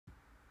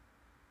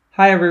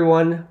Hi,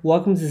 everyone.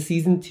 Welcome to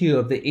season 2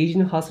 of the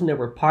Asian Hustle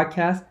Network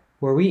podcast,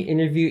 where we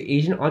interview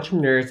Asian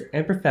entrepreneurs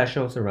and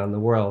professionals around the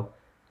world.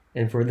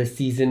 And for this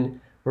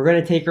season, we're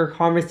going to take our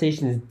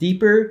conversations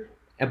deeper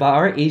about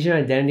our Asian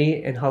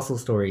identity and hustle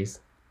stories.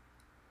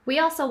 We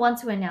also want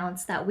to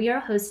announce that we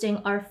are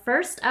hosting our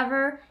first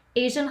ever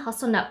Asian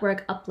Hustle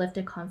Network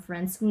Uplifted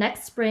Conference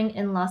next spring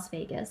in Las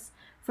Vegas.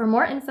 For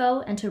more info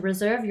and to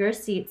reserve your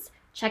seats,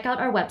 check out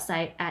our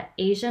website at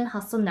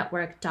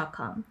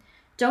asianhustlenetwork.com.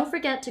 Don't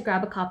forget to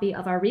grab a copy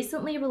of our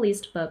recently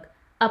released book,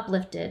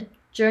 Uplifted: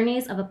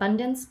 Journeys of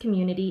Abundance,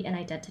 Community, and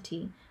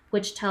Identity,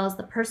 which tells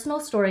the personal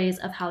stories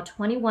of how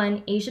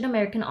 21 Asian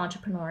American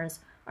entrepreneurs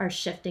are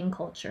shifting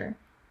culture.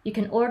 You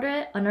can order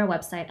it on our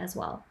website as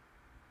well.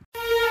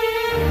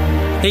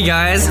 Hey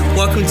guys,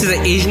 welcome to the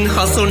Asian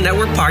Hustle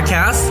Network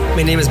podcast.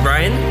 My name is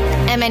Brian.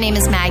 And my name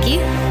is Maggie.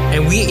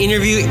 And we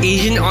interview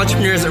Asian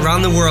entrepreneurs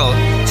around the world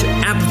to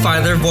amplify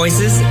their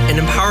voices and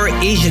empower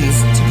Asians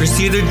to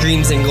pursue their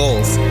dreams and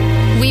goals.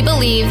 We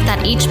believe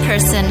that each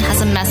person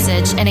has a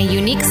message and a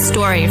unique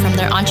story from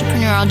their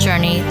entrepreneurial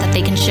journey that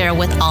they can share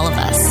with all of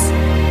us.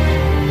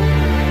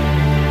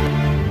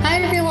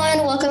 Hi,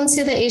 everyone. Welcome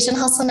to the Asian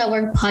Hustle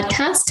Network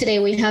podcast. Today,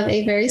 we have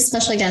a very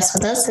special guest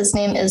with us. His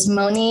name is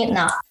Moni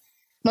Na.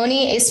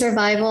 Moni, a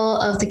survival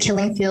of the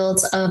killing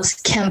fields of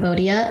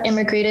Cambodia,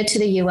 immigrated to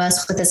the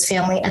U.S. with his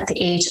family at the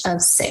age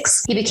of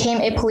 6. He became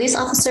a police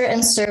officer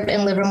and served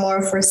in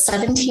Livermore for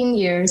 17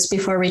 years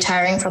before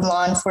retiring from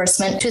law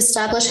enforcement to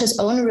establish his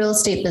own real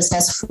estate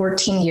business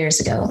 14 years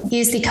ago. He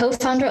is the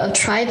co-founder of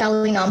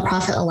Tri-Valley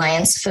Nonprofit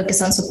Alliance,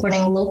 focused on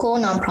supporting local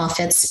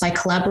nonprofits by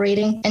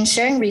collaborating and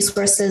sharing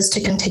resources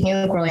to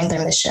continue growing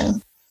their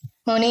mission.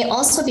 Moni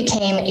also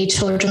became a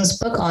children's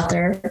book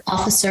author,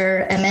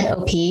 Officer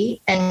MNOP,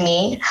 and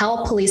Me,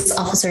 How Police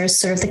Officers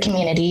Serve the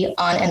Community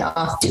on and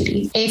Off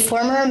Duty. A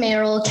former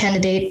mayoral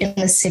candidate in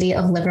the city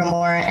of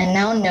Livermore and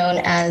now known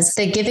as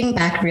the Giving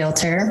Back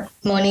Realtor,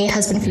 Moni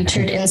has been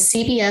featured in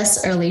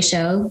CBS Early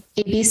Show,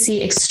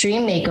 ABC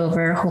Extreme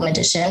Makeover Home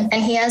Edition,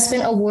 and he has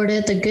been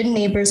awarded the Good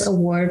Neighbors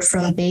Award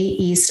from Bay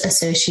East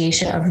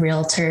Association of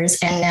Realtors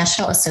and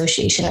National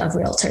Association of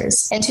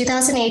Realtors. In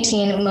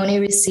 2018, Moni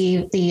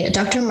received the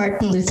Dr.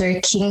 Martin Luther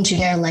King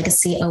Jr.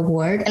 Legacy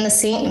Award and the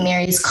St.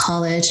 Mary's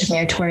College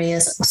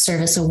Meritorious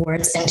Service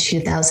Awards in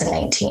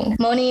 2019.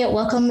 Moni,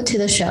 welcome to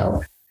the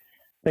show.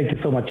 Thank you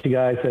so much, you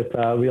guys. It's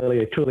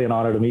really, truly an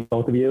honor to meet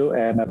both of you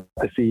and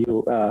to see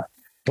you.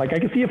 I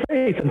can see your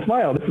face and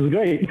smile. This is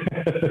great.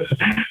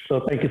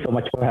 So thank you so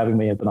much for having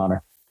me. It's an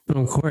honor.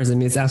 Of course. I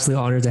mean, it's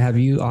absolutely an honor to have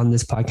you on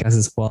this podcast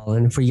as well.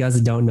 And for you guys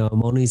that don't know,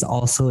 Moni is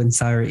also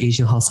inside our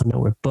Asian Hustle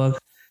Network book.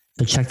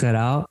 So check that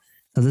out.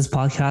 So this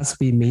podcast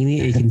will be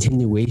mainly a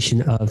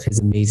continuation of his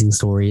amazing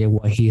story and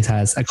what he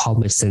has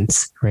accomplished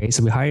since, right?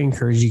 So we highly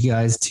encourage you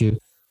guys to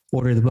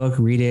order the book,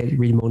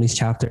 read Moni's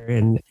chapter,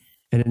 and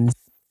then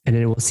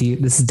we'll see.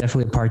 This is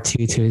definitely a part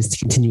 2 to his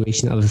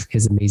continuation of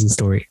his amazing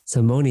story.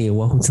 So Moni,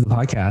 welcome to the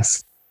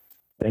podcast.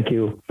 Thank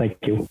you.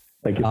 So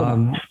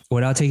much.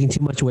 Without taking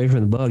too much away from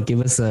the book,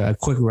 give us a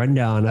quick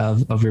rundown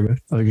of your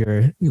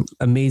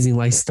amazing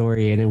life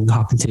story, and then we'll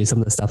hop into some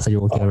of the stuff that you're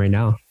working on right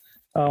now.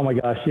 Oh my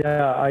gosh.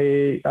 Yeah.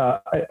 I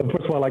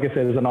first of all, like I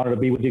said, it's an honor to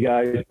be with you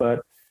guys,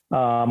 but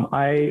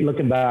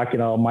looking back,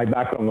 my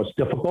background was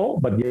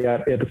difficult, but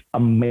yet it's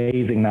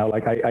amazing now.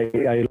 Like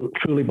I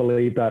truly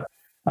believe that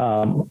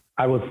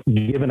I was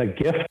given a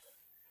gift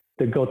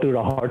to go through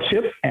the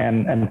hardship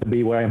and to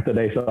be where I am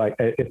today. So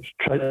it's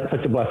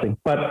such a blessing.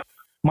 But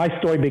my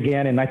story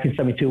began in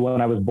 1972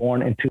 when I was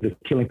born into the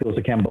killing fields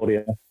of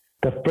Cambodia.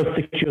 The first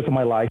 6 years of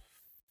my life,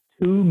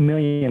 2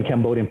 million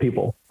Cambodian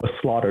people were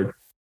slaughtered,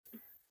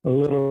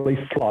 literally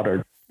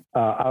slaughtered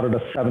out of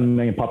the 7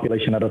 million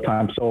population at the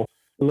time. So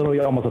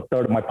literally almost a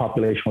third of my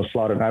population was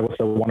slaughtered. And I was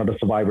one of the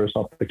survivors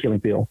of the killing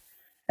field.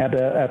 At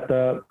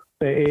the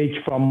age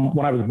from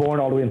when I was born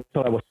all the way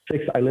until I was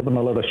 6, I lived in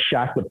a little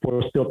shack with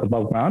 4 stilts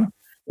above ground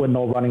with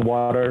no running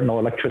water, no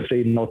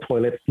electricity, no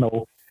toilets,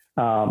 no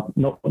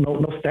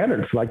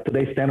standards like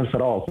today's standards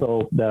at all.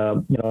 So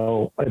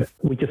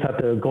we just had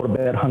to go to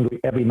bed hungry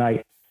every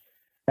night.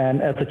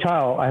 And as a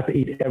child, I had to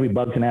eat every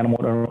bug and animal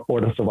in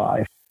order to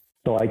survive.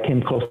 So I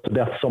came close to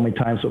death so many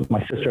times with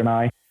my sister and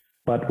I,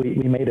 but we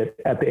made it.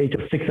 At the age of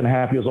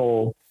 6.5 years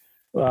old,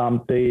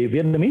 the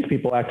Vietnamese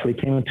people actually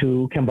came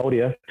into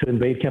Cambodia to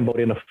invade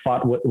Cambodia and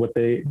fought with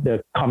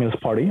the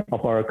Communist Party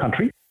of our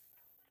country.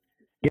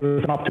 It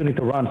was an opportunity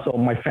to run. So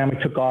my family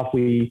took off.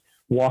 We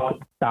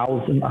walked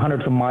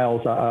hundreds of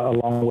miles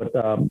along with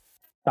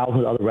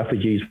thousands of other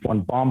refugees.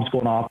 When bombs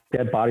going off,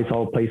 dead bodies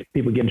all over the place,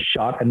 people getting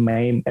shot and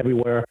maimed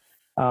everywhere.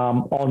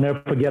 I'll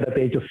never forget at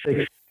the age of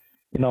 6,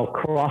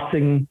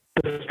 crossing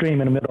the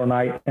stream in the middle of the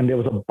night, and there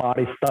was a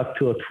body stuck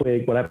to a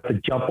twig. Would have to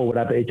jump over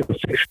at the age of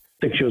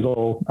six years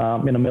old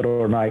in the middle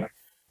of the night.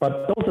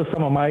 But those are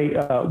some of my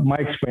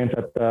experience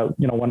at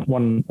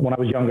when I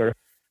was younger.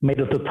 Made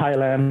it to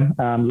Thailand,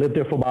 lived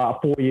there for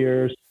about 4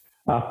 years.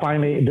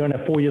 Finally, during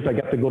that 4 years, I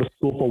got to go to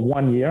school for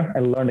 1 year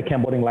and learn the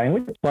Cambodian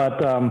language.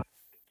 But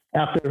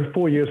after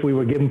 4 years, we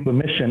were given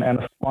permission and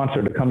a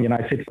sponsor to come to the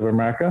United States of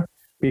America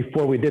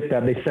before we did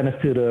that, they sent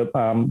us to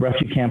the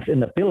refugee camps in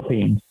the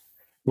Philippines,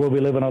 where we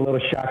live in a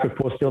little shack with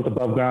 4 stilts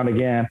above ground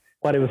again,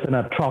 but it was in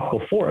a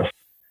tropical forest.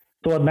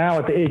 So now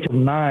at the age of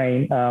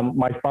 9,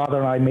 my father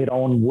and I made our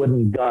own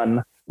wooden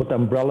gun with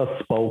umbrella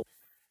spoke,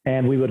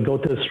 and we would go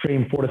to the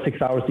stream 4 to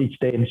 6 hours each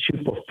day and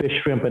shoot for fish,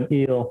 shrimp, and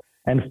eel,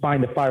 and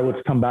find the firewood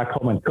to come back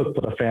home and cook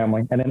for the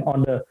family. And then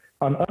on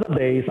other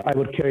days, I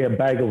would carry a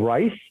bag of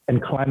rice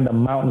and climb the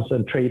mountains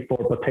and trade for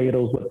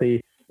potatoes with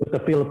the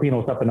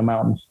Filipinos up in the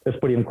mountains. It's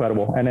pretty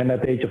incredible. And then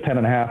at the age of 10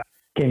 and a half,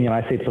 came the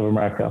United States of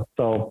America.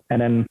 So,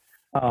 and then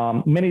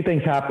many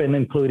things happened,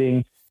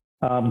 including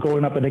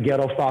growing up in the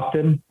ghetto of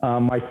Stockton.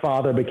 My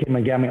father became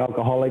a gambling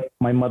alcoholic.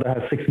 My mother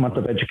had 6 months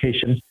of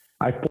education.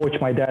 I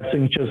forged my dad's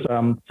signatures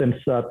since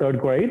 3rd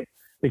grade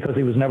because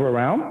he was never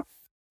around.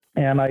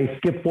 And I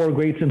skipped 4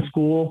 grades in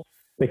school,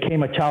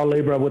 became a child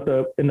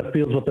laborer in the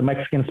fields with the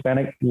Mexican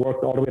Hispanic,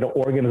 worked all the way to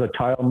Oregon as a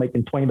child,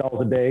 making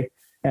 $20 a day.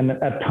 And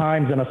at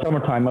times in the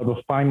summertime, I would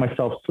find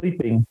myself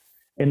sleeping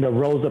in the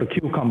rows of the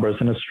cucumbers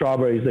and the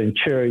strawberries and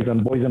cherries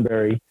and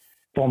boysenberry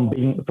from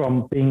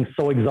being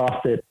so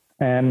exhausted.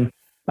 And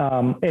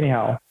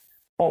anyhow,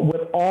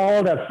 with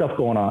all that stuff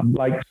going on,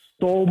 like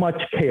so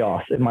much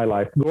chaos in my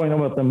life, growing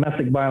up with a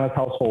domestic violence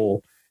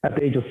household, at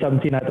the age of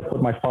 17, I had to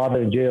put my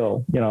father in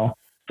jail,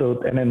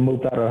 and then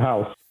moved out of the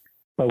house.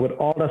 But with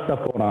all that stuff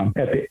going on,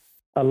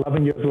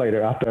 11 years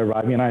later, after I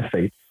arrived in the United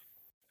States,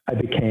 I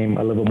became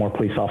a Livermore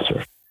police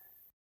officer.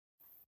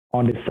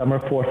 On December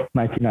 4th,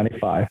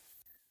 1995,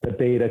 the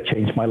day that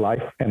changed my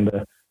life and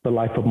the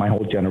life of my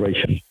whole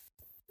generation.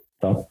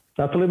 So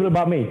that's a little bit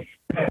about me.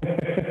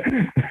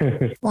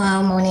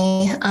 Wow,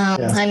 Moni.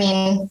 I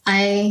mean,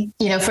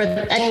 for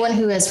anyone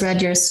who has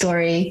read your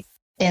story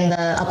in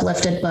the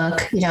Uplifted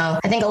book,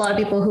 I think a lot of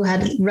people who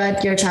had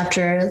read your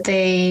chapter,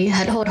 they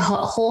had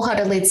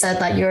wholeheartedly said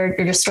that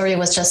your story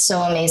was just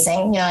so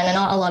amazing, and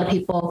not a lot of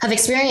people have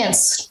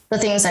experienced the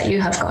things that you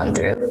have gone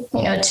through,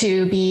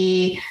 to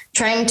be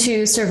trying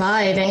to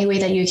survive any way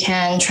that you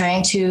can,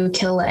 trying to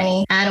kill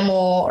any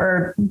animal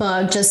or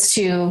bug just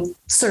to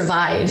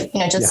survive,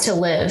 to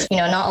live.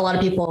 Not a lot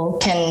of people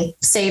can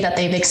say that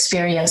they've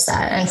experienced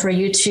that. And for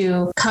you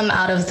to come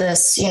out of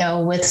this,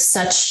 with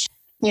such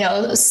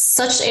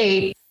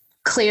a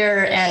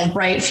clear and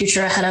bright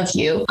future ahead of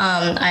you.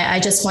 I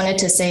just wanted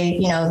to say,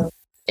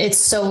 it's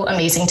so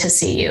amazing to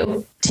see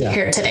you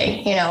here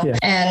today,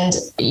 and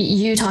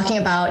you talking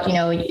about,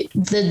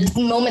 the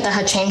moment that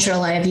had changed your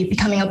life, you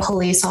becoming a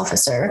police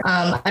officer.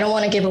 I don't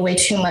want to give away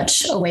too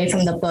much away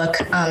from the book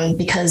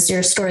because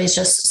your story is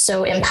just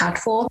so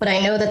impactful. But I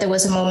know that there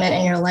was a moment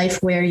in your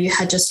life where you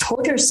had just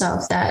told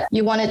yourself that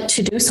you wanted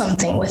to do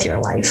something with your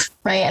life,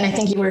 right? And I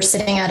think you were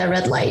sitting at a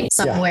red light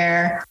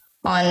somewhere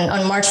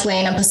on March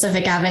Lane on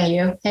Pacific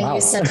Avenue. And wow. You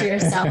said to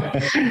yourself,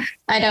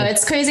 I know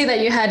it's crazy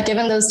that you had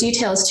given those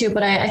details too,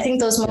 but I think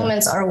those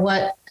moments are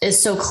what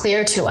is so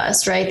clear to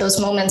us, right? Those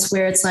moments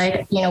where it's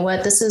like, you know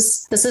what, this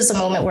is a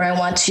moment where I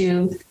want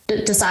to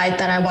decide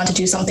that I want to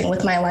do something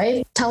with my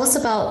life. Tell us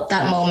about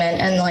that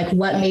moment and like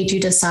what made you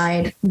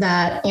decide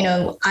that,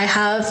 I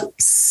have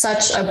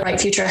such a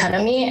bright future ahead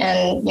of me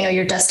and,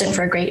 you're destined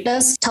for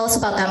greatness. Tell us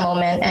about that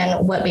moment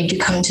and what made you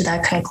come to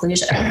that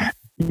conclusion.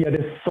 Yeah,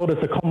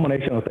 there's a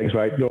combination of things,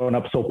 right? Growing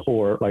up so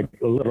poor, like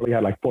literally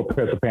had like 4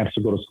 pairs of pants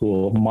to go to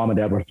school. Mom and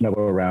dad were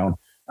never around.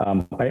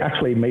 I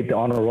actually made the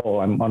honor roll.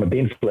 I'm on a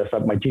dean's list.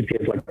 My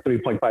GPA is like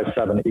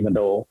 3.57, even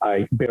though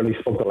I barely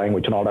spoke the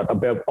language and all that.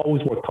 I've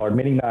always worked hard,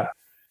 meaning that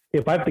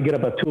if I have to get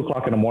up at 2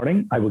 o'clock in the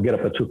morning, I would get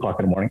up at 2 o'clock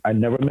in the morning. I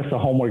never missed a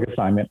homework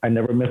assignment. I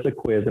never missed a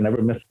quiz. I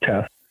never missed a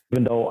test,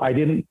 even though I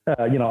didn't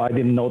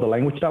know the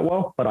language that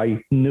well, but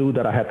I knew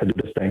that I had to do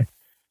this thing.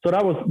 So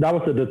that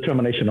was the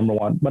determination, number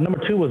one. But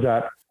number two was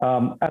that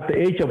at the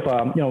age of,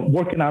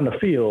 working out in the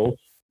field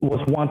was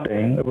one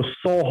thing. It was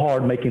so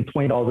hard making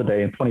 $20 a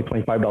day and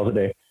 $25 a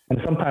day. And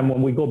sometimes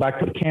when we go back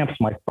to the camps,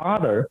 my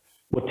father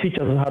would teach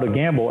us how to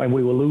gamble and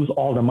we would lose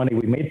all the money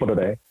we made for the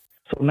day.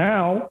 So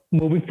now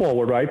moving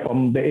forward, right,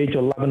 from the age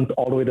of 11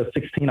 all the way to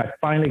 16, I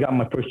finally got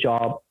my first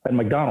job at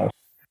McDonald's.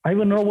 I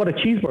didn't know what a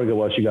cheeseburger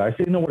was, you guys. I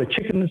didn't know what a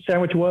chicken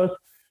sandwich was.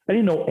 I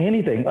didn't know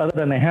anything other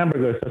than the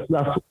hamburgers.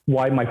 That's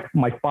why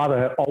my father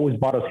had always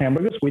bought us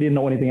hamburgers. We didn't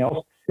know anything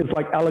else. It's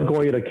like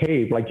allegory of the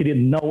cave. Like you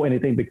didn't know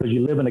anything because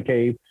you live in a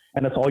cave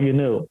and that's all you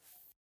knew.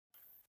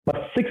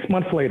 But 6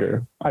 months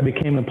later, I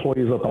became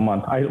employees of the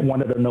month. I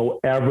wanted to know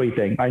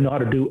everything. I know how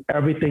to do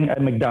everything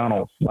at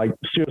McDonald's. Like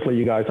seriously,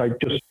 you guys, I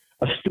just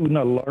a student,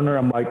 a learner.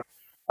 I'm like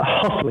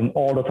hustling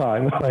all the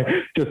time, like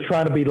just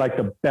trying to be like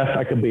the best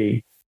I could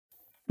be.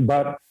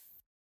 But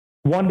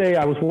one day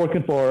I was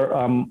working for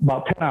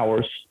about 10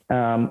 hours.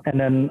 And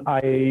then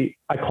I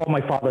called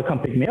my father to come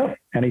pick me up.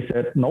 And he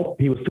said, nope,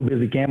 he was too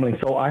busy gambling.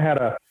 So I had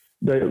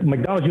the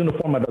McDonald's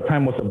uniform at the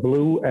time was a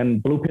blue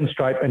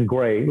pinstripe and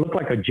gray. It looked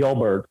like a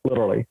jailbird,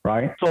 literally,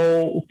 right?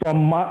 So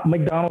from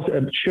McDonald's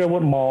at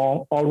Sherwood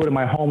Mall all the way to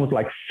my home was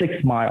like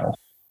 6 miles.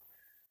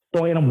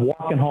 So I ended up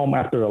walking home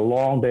after a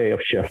long day of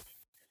shift.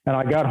 And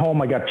I got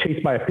home, I got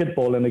chased by a pit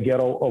bull in the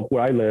ghetto of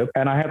where I live.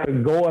 And I had to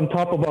go on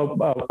top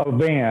of a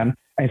van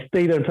and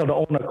stayed there until the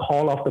owner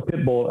called off the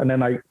pit bull. And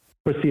then I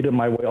proceeded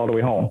my way all the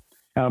way home.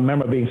 And I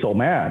remember being so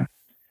mad.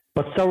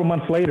 But several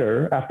months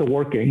later, after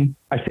working,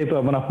 I saved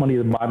up enough money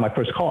to buy my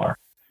first car.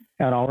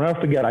 And I'll never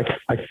forget, I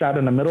sat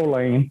in the middle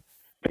lane,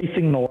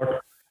 facing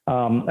north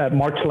at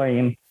March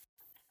Lane,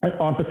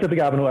 on Pacific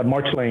Avenue at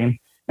March Lane.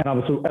 And I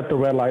was at the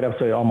red light. I was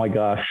saying, oh my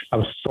gosh, I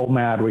was so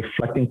mad,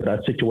 reflecting to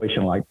that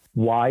situation. Like,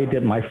 why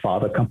did my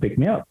father come pick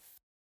me up?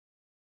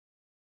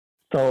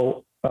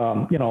 So,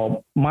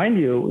 mind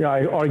you,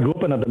 I grew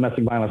up in a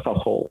domestic violence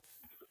household.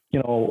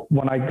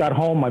 When I got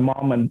home, my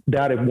mom and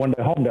dad, when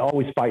they're home, they're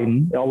always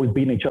fighting. They're always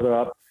beating each other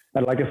up.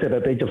 And like I said,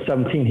 at the age of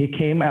 17, he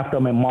came after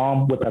my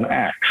mom with an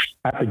axe.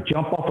 I had to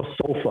jump off a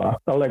sofa.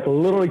 I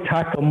literally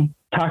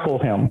tackle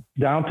him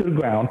down to the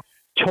ground,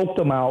 choked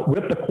him out,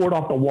 ripped the cord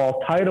off the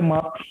wall, tied him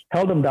up,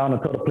 held him down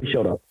until the police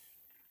showed up.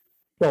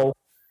 So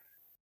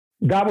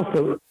that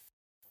was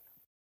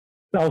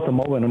the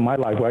moment in my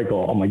life where I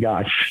go, oh my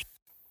gosh,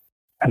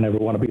 I never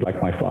want to be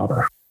like my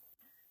father.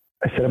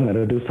 I said, I'm going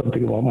to do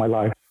something about my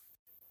life.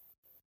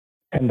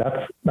 And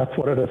that's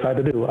what I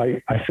decided to do.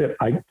 I said,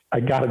 I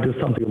got to do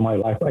something in my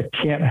life. I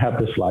can't have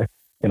this life.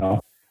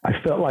 I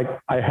felt like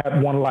I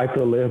had one life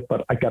to live,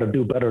 but I got to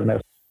do better than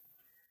this.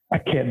 I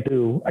can't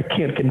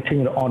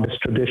continue on this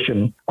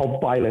tradition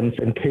of violence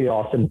and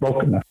chaos and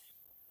brokenness.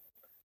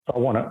 So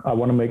I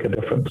want to make a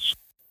difference.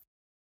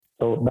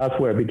 So that's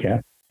where it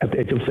began at the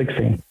age of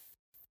 16.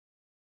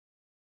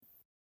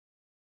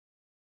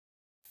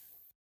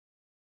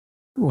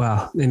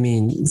 Wow. I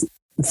mean,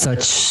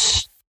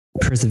 such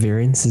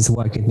perseverance is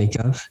what I can think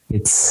of.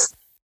 It's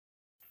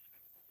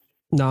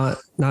not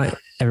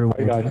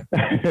everyone. Go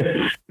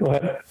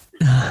ahead.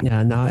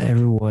 Yeah, not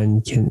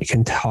everyone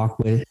can talk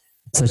with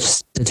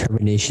such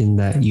determination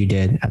that you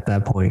did at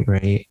that point,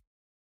 right?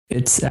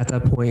 It's at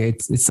that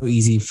point, it's so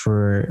easy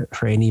for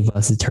any of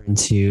us to turn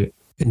to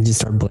and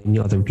just start blaming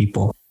other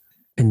people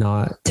and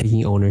not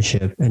taking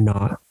ownership and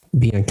not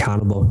being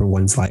accountable for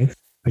one's life,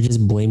 or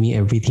just blaming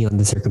everything on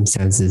the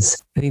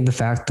circumstances. I think the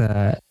fact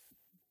that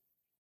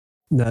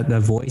the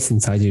voice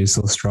inside you is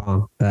so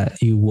strong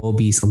that you will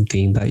be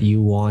something, that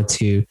you want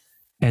to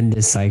end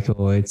this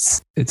cycle.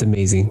 It's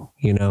amazing,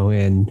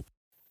 and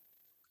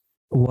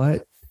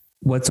what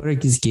sort of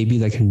just gave you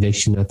that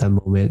conviction at that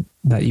moment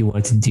that you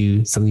wanted to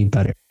do something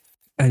better?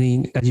 I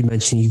mean, as you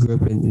mentioned, you grew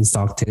up in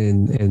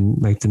Stockton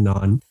and like the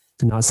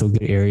not so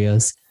good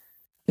areas.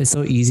 It's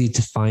so easy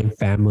to find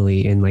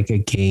family in like a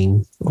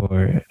gang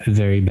or a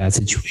very bad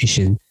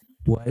situation.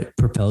 What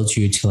propelled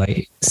you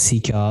to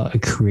seek out a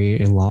career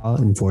in law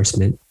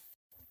enforcement?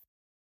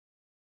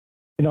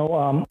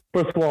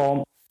 First of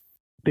all,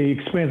 the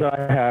experience that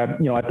I had,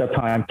 at that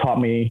time taught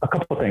me a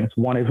couple of things.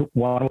 One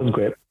was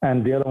grit,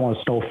 and the other one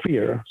was no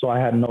fear. So I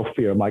had no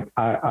fear. Like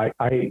I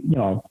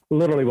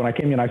literally when I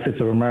came to the United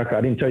States of America,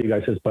 I didn't tell you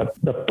guys this, but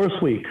the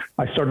first week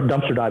I started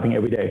dumpster diving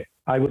every day.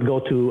 I would go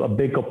to a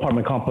big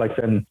apartment complex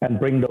and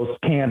bring those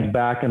cans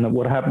back, and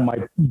what happened, my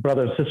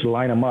brother and sister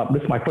line them up.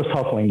 This is my first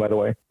hustling, by the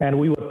way. And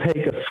we would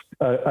take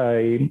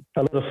a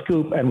little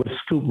scoop and would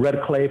scoop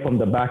red clay from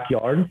the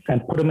backyard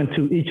and put them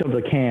into each of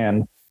the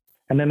cans.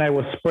 And then I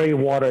would spray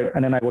water,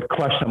 and then I would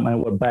crush them and I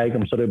would bag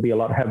them so they'd be a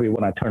lot heavier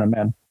when I turn them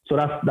in. So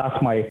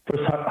that's my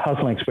first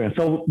hustling experience.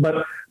 So,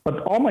 but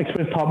all my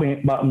experience taught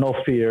me about no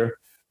fear.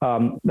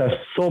 There's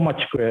so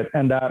much grit,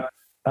 and that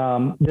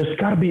there's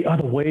got to be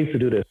other ways to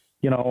do this.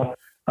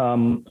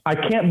 I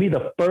can't be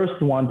the first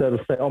one to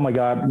say, "Oh my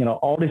God,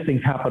 all these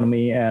things happen to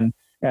me, and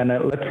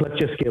let's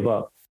just give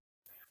up."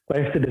 But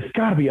I said, "There's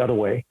got to be other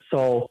way."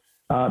 So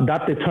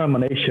that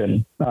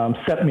determination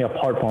set me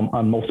apart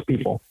from most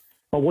people.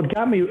 But what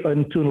got me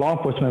into law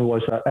enforcement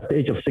was at the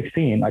age of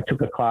 16, I took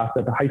a class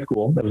at the high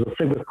school. There was a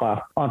civics class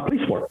on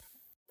police work.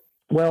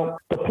 Well,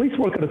 the police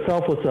work in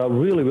itself was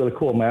really, really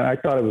cool, man. I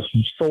thought it was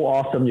so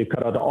awesome. You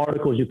cut out the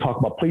articles, you talk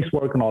about police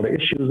work and all the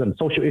issues and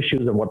social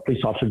issues and what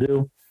police officers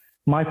do.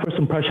 My first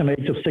impression at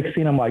the age of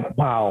 16, I'm like,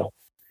 wow,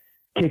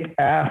 kick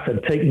ass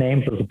and take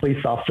names as a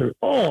police officer.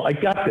 Oh, I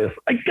got this.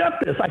 I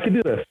can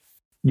do this.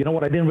 You know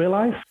what I didn't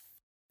realize?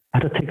 I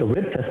had to take a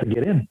written test to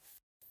get in.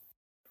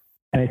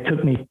 And it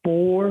took me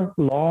 4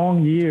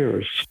 long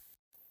years.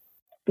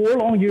 4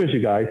 long years, you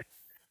guys,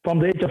 from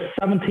the age of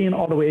 17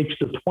 all the way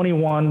to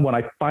 21 when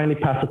I finally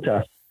passed the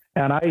test.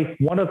 And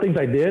one of the things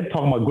I did,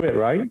 talking about grit,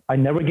 right? I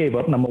never gave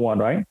up, number one,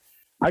 right?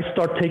 I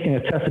start taking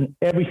a test in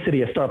every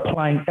city. I start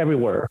applying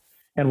everywhere.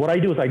 And what I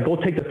do is I go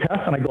take the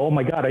test and I go, oh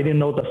my God, I didn't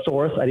know the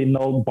source. I didn't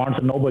know Barnes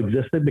 & Noble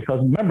existed,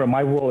 because remember,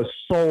 my role is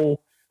so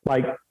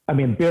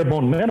bare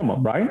bone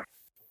minimum, right?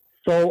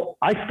 So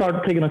I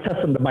started taking a test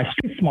and my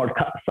street smart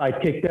side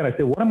kicked in. I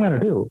said, what am I going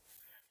to do?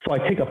 So I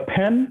take a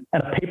pen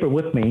and a paper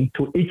with me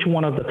to each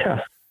one of the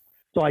tests.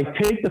 So I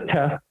take the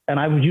test, and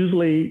I was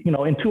usually,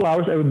 in 2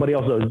 hours, everybody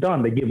else was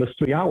done. They gave us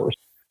 3 hours.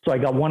 So I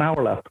got 1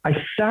 hour left. I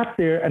sat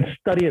there and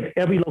studied at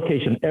every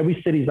location,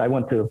 every cities I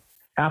went to.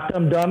 After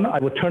I'm done, I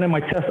would turn in my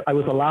test. I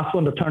was the last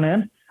one to turn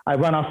in. I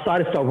run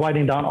outside and start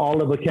writing down all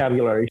the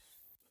vocabularies.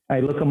 I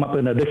look them up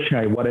in the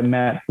dictionary, what it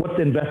meant, what's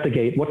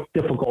investigate, what's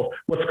difficult,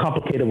 what's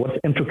complicated, what's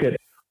intricate,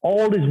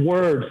 all these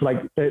words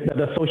like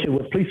that associated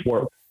with police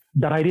work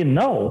that I didn't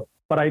know.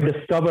 But I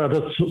discovered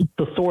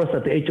the source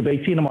at the age of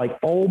 18. I'm like,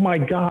 oh my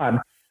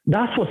God,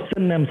 that's what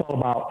synonyms all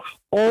about.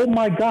 Oh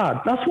my God,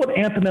 that's what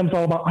antonyms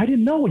all about. I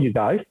didn't know, you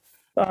guys.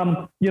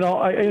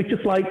 It's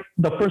just like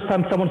the first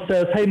time someone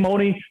says, hey,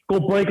 Moni, go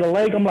break a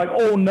leg. I'm like,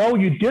 oh no,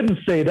 you didn't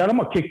say that. I'm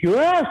gonna kick your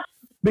ass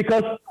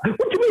because what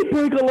do you mean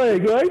break a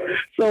leg, right?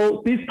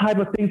 So these type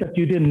of things that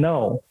you didn't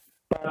know.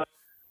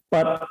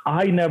 But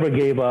I never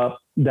gave up,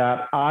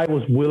 that I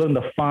was willing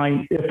to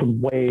find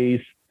different ways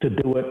to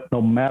do it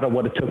no matter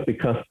what it took,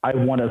 because I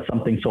wanted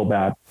something so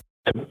bad.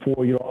 It took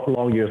 4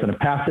 long years, and I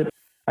passed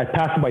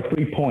it by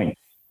 3 points.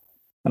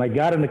 And I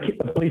got in the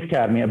police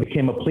academy. I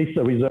became a police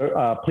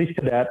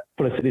cadet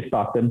for the city of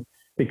Stockton,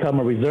 become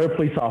a reserve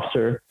police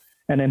officer.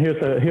 And then here's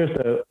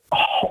the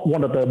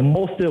one of the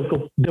most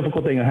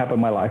difficult thing that happened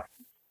in my life.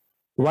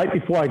 Right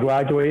before I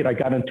graduated, I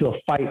got into a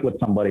fight with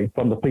somebody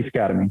from the police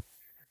academy,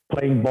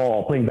 playing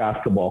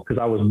basketball, because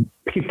I was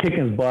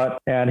kicking his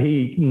butt, and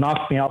he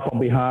knocked me out from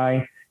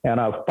behind, and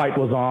a fight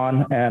was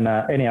on. And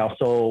anyhow,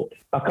 so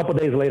a couple of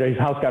days later, his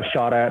house got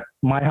shot at.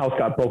 My house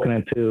got broken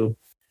into.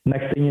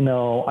 Next thing you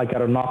know, I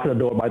got a knock on the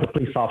door by the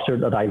police officer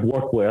that I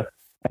worked with,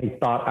 and he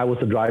thought I was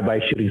a drive-by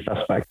shooting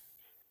suspect.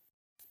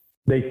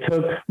 They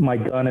took my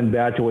gun and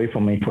badge away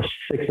from me for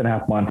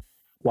 6.5 months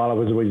while I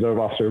was a reserve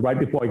officer, right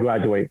before I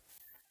graduated.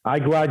 I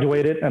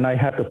graduated, and I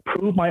had to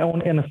prove my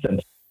own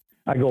innocence.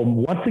 I go,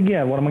 once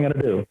again, what am I going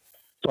to do?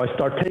 So I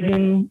start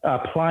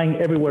applying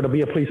everywhere to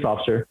be a police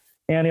officer.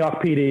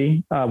 Antioch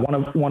PD,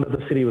 one of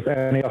the city was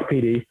Antioch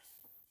PD.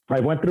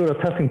 I went through the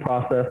testing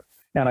process,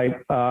 and I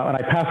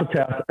passed the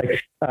test,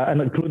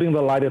 and including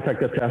the lie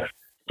detector test.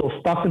 So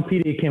Stockton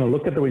PD came and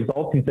looked at the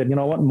results and said, you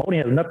know what, Moni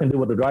has nothing to do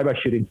with the drive-by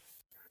shooting.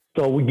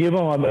 So we give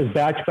him his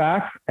badge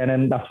back, and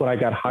then that's when I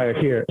got hired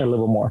here at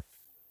Livermore.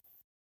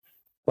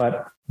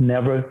 But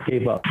never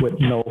gave up, with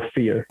no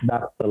fear.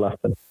 That's the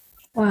lesson.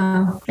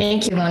 Wow.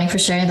 Thank you, Moni, for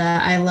sharing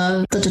that. I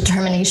love the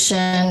determination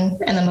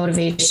and the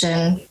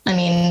motivation. I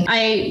mean,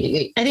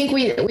 I think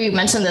we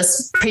mentioned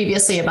this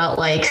previously about,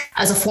 like,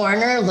 as a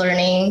foreigner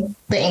learning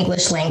the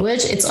English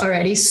language, it's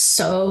already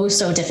so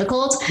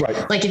difficult.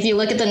 Right. Like, if you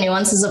look at the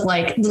nuances of,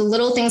 like, the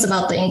little things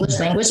about the English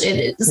language,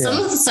 some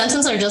of the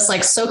sentences are just,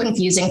 like, so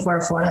confusing for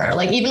a foreigner.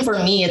 Like, even for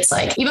me,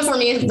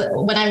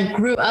 when I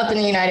grew up in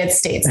the United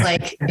States,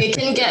 like, it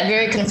can get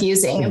very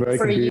confusing.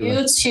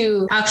 You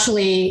to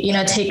actually,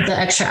 take the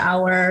extra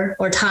hour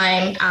or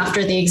time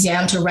after the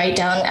exam to write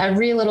down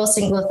every little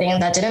single thing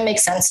that didn't make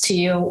sense to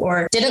you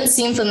or didn't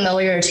seem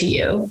familiar to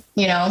you,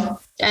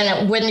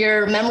 and when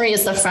your memory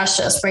is the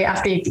freshest right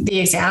after the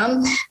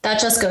exam, that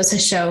just goes to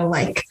show,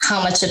 like,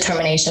 how much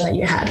determination that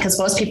you had. Because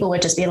most people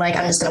would just be like,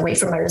 I'm just going to wait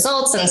for my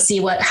results and see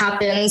what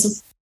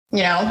happens,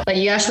 but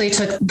you actually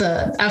took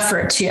the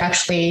effort to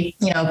actually,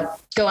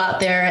 go out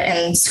there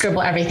and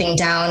scribble everything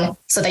down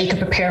so that you could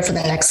prepare for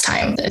the next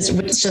time.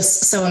 It's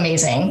just so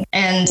amazing.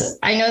 And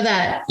I know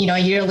that, a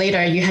year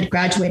later you had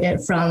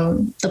graduated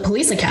from the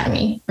police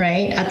academy,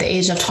 right? At the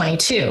age of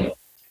 22.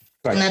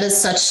 Right. And that is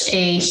such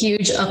a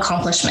huge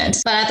accomplishment.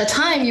 But at the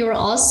time you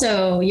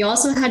also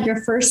had your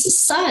first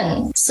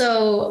son.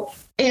 So,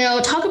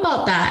 talk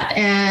about that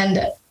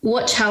and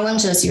what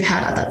challenges you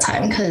had at that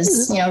time.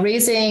 Because,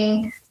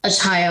 raising a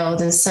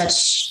child is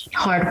such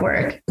hard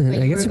work.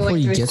 I guess before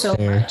you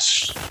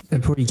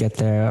get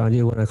there, I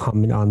do want to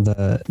comment on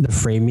the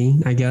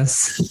framing, I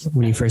guess,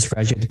 when you first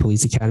graduated the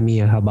police academy.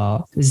 How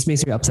about, it just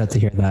makes me upset to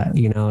hear that,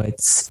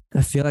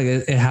 I feel like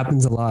it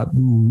happens a lot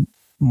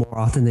more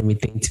often than we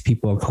think to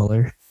people of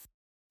color,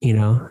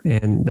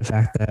 and the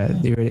fact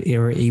that they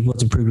were able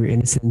to prove your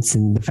innocence,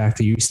 and the fact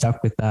that you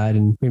stuck with that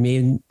and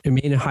remain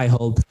in high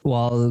hope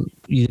while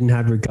you didn't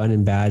have your gun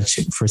and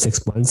badge for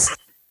 6 months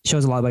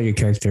shows a lot about your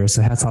character.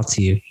 So hats off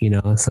to you,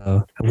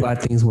 so I'm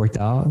glad things worked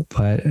out,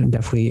 but I'm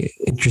definitely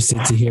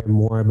interested to hear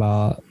more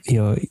about,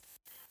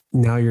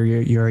 now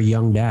you're a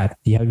young dad,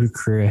 you have your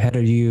career ahead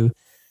of you.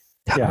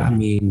 Yeah. I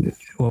mean,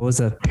 what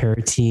was a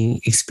parenting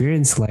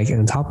experience like? And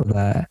on top of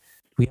that,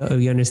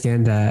 we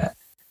understand that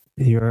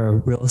you're a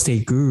real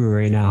estate guru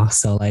right now.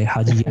 So, like,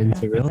 how'd you get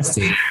into real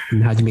estate,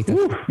 and how'd you make that?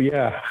 We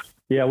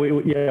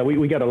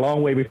got a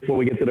long way before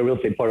we get to the real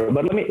estate part.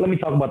 But let me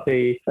talk about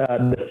my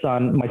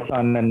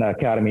son and the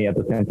academy at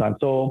the same time.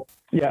 So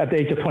at the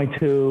age of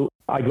 22,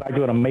 I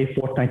graduated on May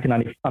 20th,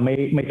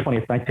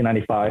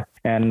 1995,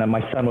 and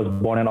my son was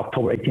born in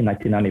October 18,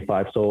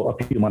 1995. So a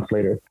few months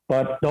later.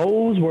 But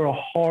those were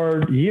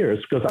hard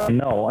years, because I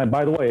know. And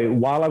by the way,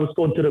 while I was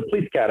going to the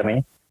police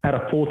academy, I had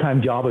a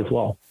full-time job as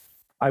well.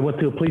 I went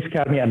to a police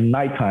academy at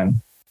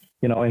nighttime,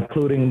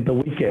 including the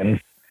weekends.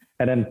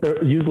 And then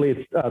usually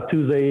it's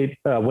Tuesday,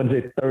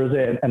 Wednesday,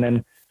 Thursday, and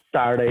then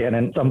Saturday, and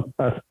then some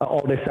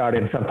all day Saturday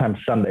and sometimes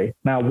Sunday.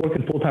 Now,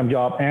 working full-time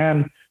job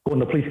and going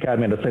to police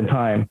academy at the same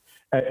time,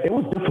 it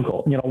was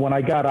difficult. When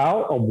I got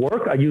out of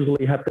work, I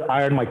usually had to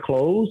iron my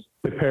clothes,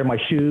 prepare my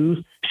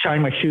shoes,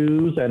 shine my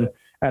shoes, and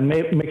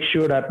make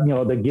sure that,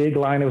 the gig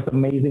line was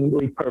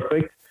amazingly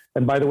perfect.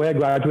 And by the way, I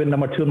graduated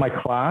number 2 in my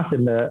class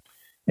in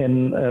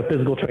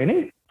physical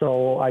training.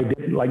 So I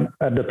did, like,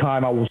 at the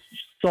time I was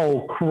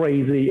so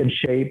crazy in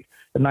shape,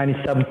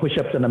 97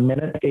 push-ups in a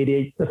minute,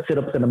 88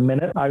 sit-ups in a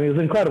minute. I mean, it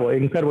was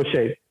incredible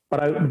shape.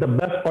 But the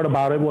best part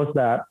about it was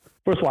that,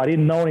 first of all, I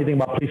didn't know anything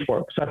about police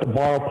work. So I had to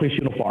borrow a police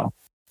uniform.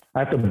 I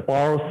had to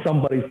borrow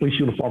somebody's police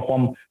uniform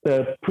from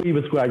the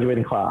previous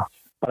graduating class.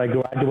 But I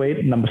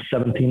graduated number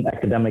 17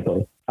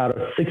 academically. Out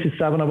of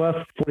 67 of us,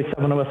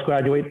 47 of us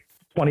graduate,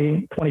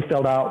 20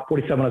 filled out,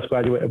 47 of us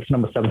graduate. It was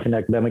number 17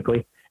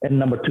 academically, and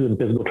number 2 in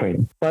physical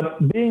training.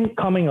 But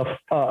becoming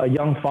a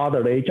young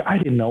father at age, I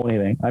didn't know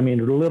anything. I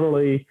mean,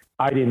 literally,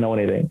 I didn't know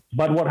anything.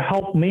 But what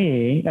helped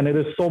me, and it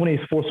is so many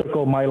full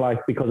circle of my life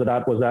because of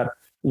that, was that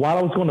while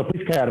I was going to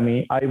police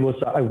academy, I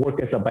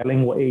worked as a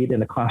bilingual aide in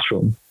the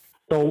classroom.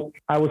 So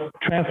I was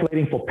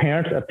translating for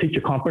parents at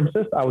teacher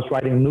conferences. I was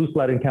writing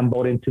newsletter in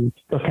Cambodian to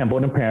the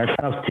Cambodian parents.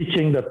 And I was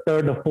teaching the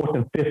 3rd, and 4th,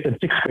 and 5th, and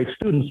 6th grade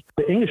students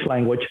the English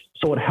language.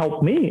 So it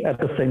helped me at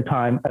the same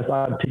time as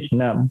I'm teaching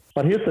them.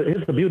 But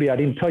here's the beauty. I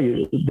didn't tell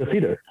you this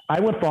either. I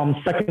went from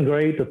 2nd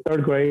grade to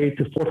 3rd grade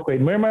to 4th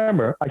grade.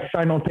 Remember, I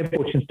signed on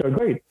paperwork since 3rd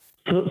grade.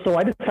 So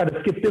I decided to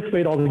skip 5th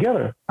grade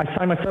altogether. I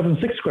signed myself in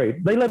 6th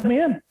grade. They let me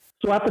in.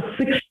 So after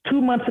 2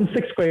 months in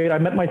 6th grade, I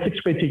met my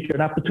 6th grade teacher.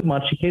 And after 2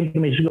 months, she came to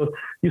me. She goes,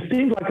 "You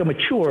seem like a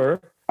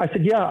mature." I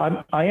said,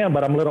 "Yeah, I am,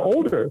 but I'm a little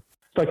older."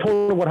 So I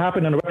told her what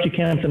happened in the refugee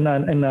camps in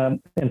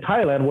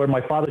Thailand, where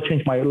my father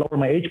lowered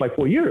my age by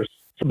 4 years.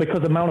 So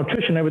because of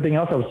malnutrition and everything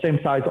else, I was the same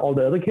size as all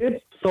the other kids.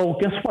 So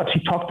guess what? She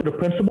talked to the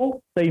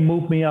principal. They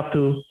moved me up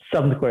to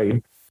 7th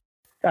grade.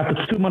 After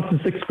 2 months in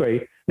 6th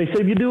grade, they said,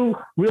 "If you do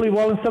really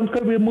well in 7th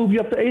grade, we'll move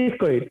you up to 8th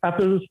grade."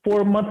 After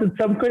 4 months in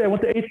 7th grade, I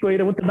went to 8th grade.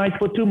 I went to 9th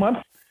for 2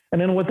 months. And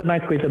then went to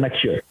 9th grade the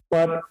next year.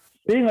 But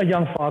being a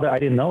young father, I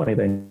didn't know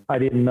anything. I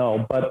didn't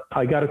know. But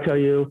I got to tell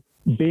you,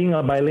 being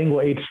a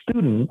bilingual aid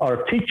student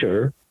or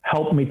teacher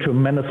helped me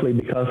tremendously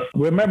because,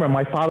 remember,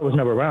 my father was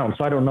never around,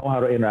 so I don't know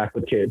how to interact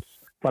with kids.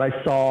 But I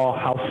saw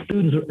how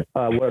students,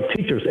 where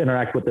teachers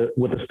interact with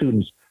the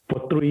students for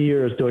 3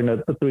 years during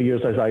the 3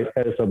 years as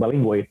a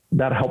bilingual aid.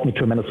 That helped me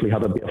tremendously how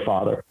to be a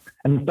father.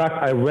 And in fact,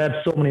 I read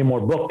so many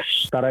more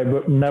books that I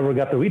never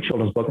got to read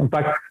children's books. In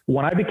fact,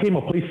 when I became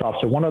a police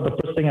officer, one of the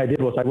first things I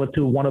did was I went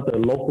to one of the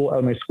local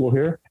elementary school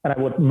here, and I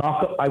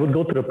would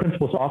go to the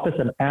principal's office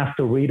and ask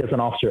to read as an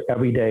officer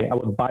every day. I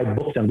would buy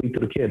books and read to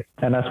the kids.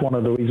 And that's one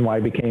of the reasons why I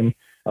became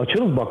a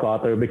children's book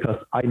author, because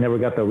I never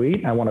got to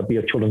read. I want to be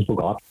a children's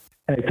book author.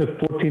 And it took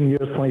 14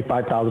 years,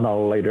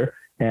 $25,000 later,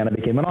 and I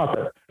became an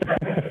author.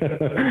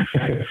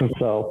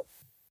 So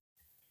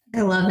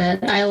I love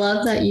it. I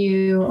love that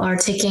you are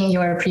taking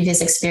your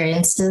previous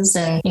experiences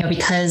and,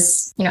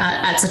 because,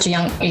 at such a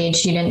young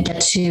age, you didn't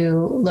get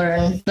to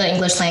learn the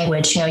English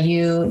language.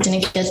 You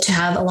didn't get to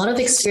have a lot of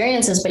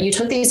experiences, but you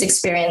took these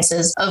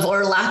experiences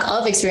or lack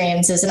of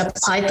experiences and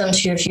applied them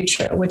to your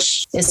future,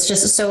 which is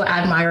just so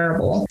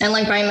admirable. And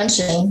like Brian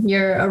mentioned,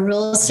 you're a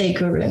real estate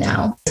guru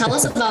now. Tell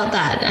us about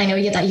that. I know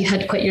that you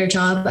had quit your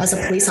job as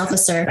a police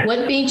officer. What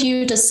made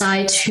you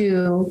decide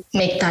to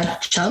make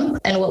that jump,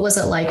 and what was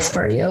it like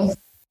for you?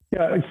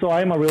 Yeah, so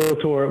I'm a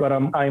realtor, but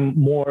I'm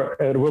more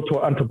a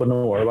realtor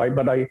entrepreneur, right?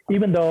 But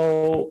even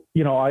though,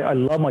 I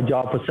love my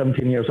job for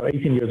 17 years or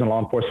 18 years in law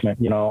enforcement,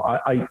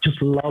 I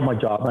just love my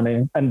job.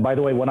 And by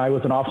the way, when I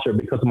was an officer,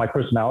 because of my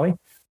personality,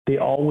 they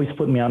always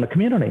put me on the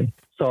community.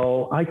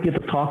 So I get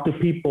to talk to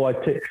people. I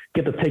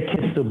get to take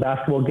kids to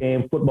basketball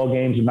games, football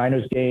games,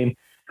 Niners game.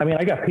 I mean,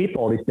 I got paid for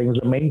all these things.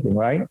 Amazing,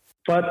 right?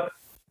 But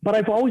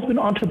I've always been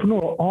an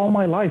entrepreneur all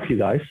my life, you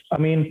guys. I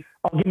mean,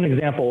 I'll give you an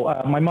example.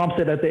 My mom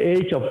said at the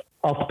age of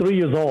 3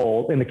 years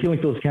old in the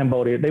killing fields of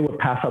Cambodia, they would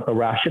pass out the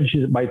ration.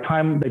 She said, by the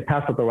time they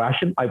passed out the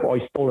ration, I've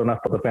always stolen enough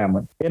for the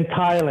family. In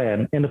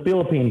Thailand, in the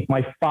Philippines,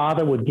 my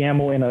father would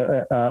gamble in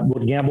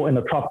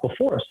a tropical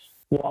forest.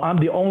 Well, I'm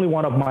the only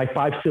one of my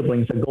 5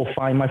 siblings that go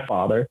find my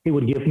father. He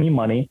would give me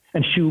money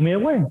and shoo me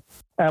away.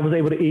 I was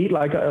able to eat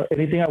like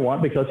anything I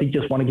want because he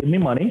just want to give me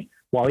money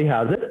while he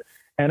has it.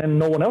 And then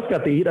no one else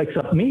got to eat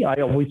except me. I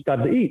always got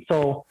to eat.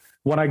 So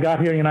when I got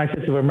here in the United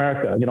States of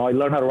America, I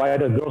learned how to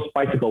ride a girl's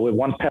bicycle with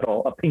one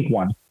pedal, a pink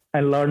one,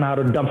 and learned how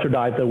to dumpster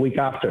dive the week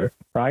after,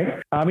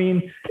 right? I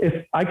mean,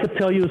 if I could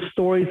tell you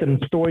stories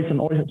and stories.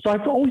 So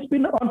I've always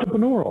been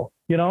entrepreneurial,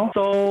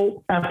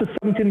 So after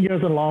 17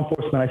 years in law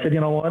enforcement, I said,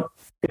 you know what?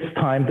 It's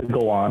time to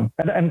go on.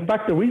 And in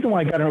fact, the reason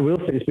why I got into real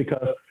estate is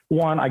because,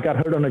 one, I got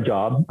hurt on a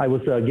job. I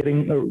was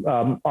getting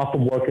off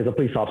of work as a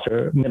police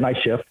officer, midnight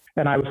shift,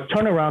 and I was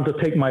turning around to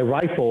take my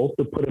rifle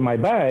to put in my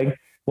bag.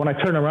 When I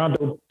turned around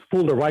to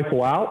pull the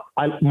rifle out,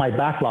 my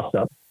back locked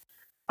up.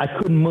 I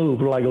couldn't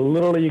move. Like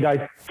literally, you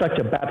guys, such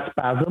a bad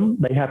spasm.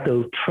 They had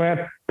to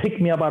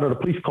pick me up out of the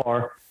police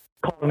car,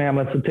 call an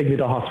ambulance, and take me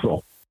to the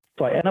hospital.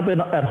 So I ended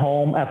up at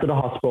home after the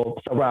hospital,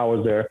 several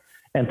hours there,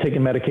 and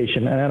taking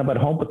medication, and ended up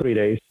at home for 3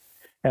 days.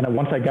 And then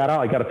once I got out,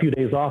 I got a few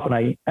days off,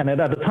 and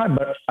at the time,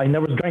 but I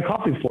never drank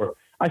coffee before.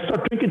 I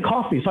started drinking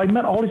coffee. So I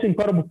met all these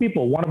incredible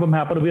people. One of them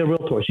happened to be a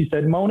realtor. She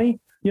said, "Moni,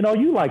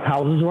 you like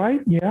houses,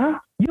 right? Yeah.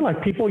 You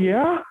like people?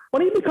 Yeah. Why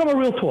don't you become a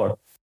realtor?"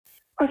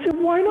 I said,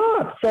 "Why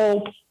not?"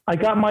 So I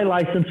got my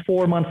license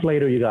 4 months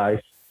later, you guys.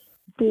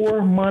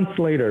 4 months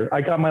later,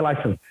 I got my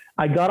license.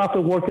 I got off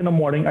of work in the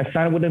morning. I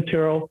signed with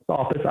Ontario's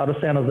office out of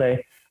San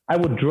Jose. I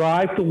would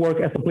drive to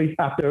work as a police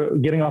after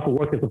getting off of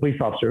work as a police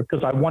officer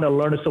because I wanted to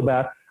learn it so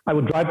bad. I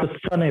would drive to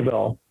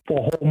Sunnyvale for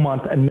a whole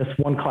month and miss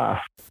one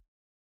class.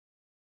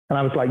 And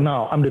I was like,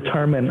 no, I'm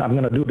determined. I'm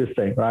going to do this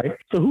thing, right?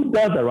 So who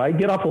does that, right?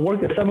 Get off of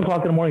work at 7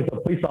 o'clock in the morning as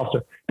a police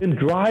officer, then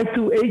drive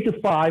to 8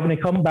 to 5 and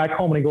then come back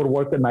home and then go to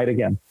work at night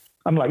again.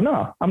 I'm like,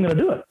 no, I'm going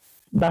to do it.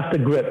 That's the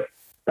grit.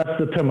 That's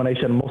the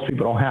determination most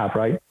people don't have,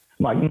 right?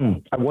 I'm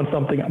like, I want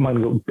something. I'm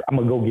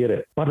gonna go get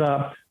it. But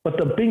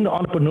the being the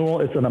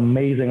entrepreneurial is an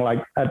amazing,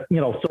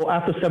 so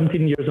after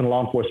 17 years in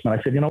law enforcement,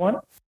 I said, you know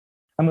what?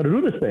 I'm going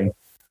to do this thing.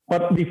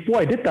 But before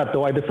I did that,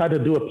 though, I decided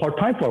to do it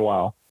part-time for a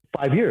while,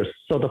 5 years.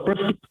 So the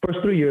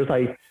first 3 years,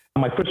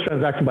 my first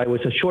transaction by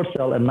was a short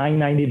sale at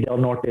 990 Del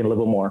Norte in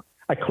Livermore.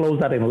 I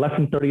closed that in less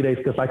than 30 days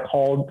because I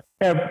called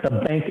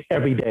the bank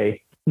every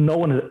day. No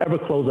one has ever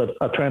closed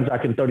a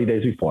transaction 30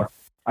 days before.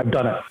 I've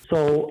done it.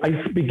 So I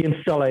began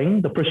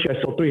selling. The first year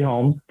I sold 3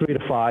 homes, 3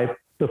 to 5,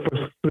 the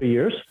first 3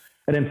 years.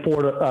 And then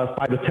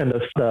 5 to 10,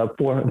 the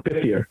 4th and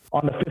 5th year.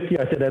 On the 5th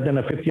year, I said, and then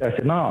the 5th year, I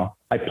said, no,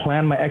 I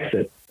planned my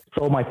exit.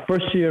 So my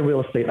first year in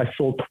real estate, I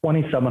sold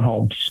 27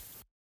 homes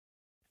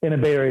in the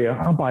Bay Area.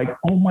 I'm like,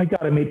 oh my God,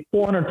 I made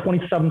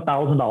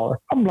 $427,000.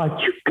 I'm like,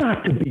 you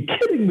got to be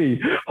kidding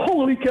me.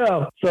 Holy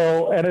cow.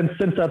 So, and then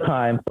since that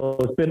time, so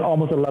it's been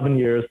almost 11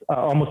 years,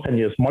 almost 10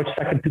 years, March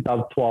 2nd,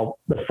 2012,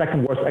 the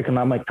second worst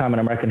economic time in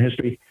American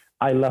history.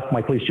 I left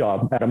my police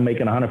job at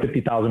making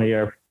 $150,000 a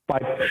year,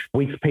 5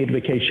 weeks paid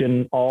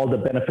vacation, all the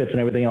benefits and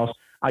everything else.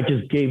 I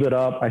just gave it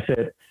up. I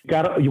said,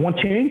 you want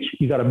change?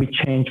 You got to be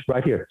changed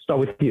right here. Start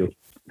with you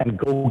and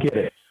go get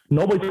it.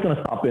 Nobody's going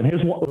to stop you. And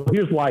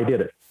here's why I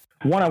did it.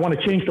 One, I want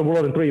to change the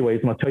world in 3 ways.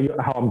 I'm going to tell you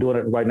how I'm doing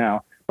it right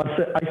now. But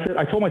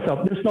I told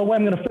myself, there's no way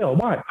I'm going to fail.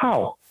 Why?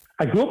 How?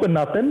 I grew up with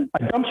nothing. I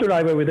dumpster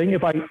dive everything.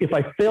 If I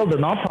fail, the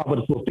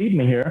nonprofits will feed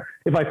me here.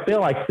 If I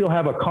fail, I still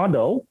have a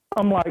condo.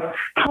 I'm like,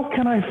 how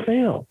can I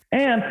fail?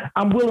 And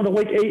I'm willing to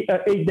work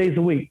 8 days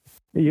a week.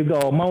 You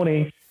go,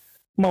 Moni,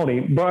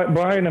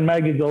 Brian and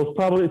Maggie goes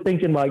probably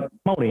thinking like,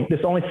 Moni,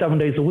 there's only 7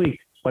 days a week.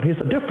 But here's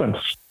the difference.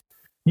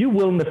 You're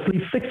willing to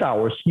sleep 6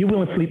 hours. You're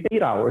willing to sleep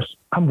 8 hours.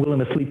 I'm willing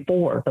to sleep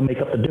 4 to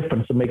make up the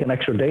difference, to make an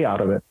extra day out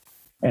of it.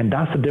 And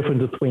that's the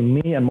difference between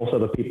me and most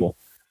other people.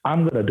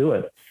 I'm going to do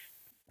it.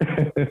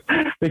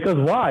 Because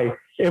why?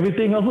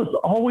 Everything else was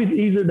always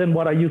easier than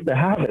what I used to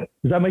have it.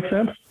 Does that make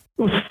sense?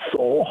 It was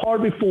so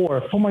hard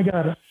before. Oh my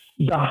God.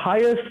 The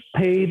highest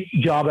paid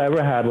job I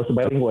ever had was a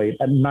bilingual wage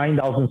at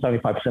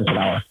 $9.75 an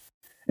hour.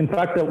 In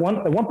fact, at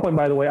one point,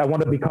 by the way, I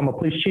wanted to become a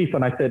police chief.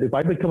 And I said, if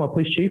I become a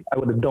police chief, I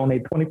would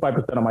donate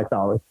 25% of my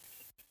salary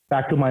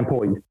back to my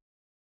employees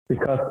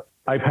because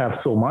I have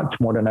so much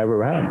more than I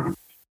ever had.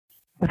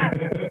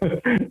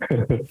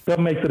 That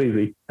makes it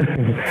easy.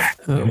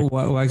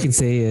 What I can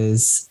say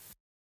is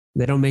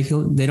they don't make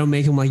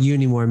them like you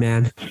anymore,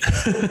 man.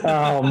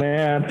 Oh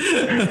man.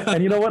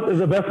 And you know what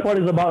the best part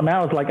is about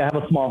now is like I have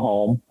a small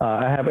home.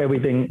 I have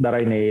everything that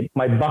I need.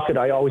 My bucket,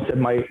 I always said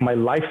my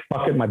life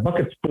bucket, my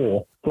bucket's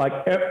full. Like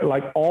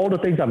all the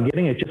things I'm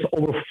getting, it's just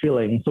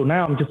overfilling. So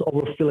now I'm just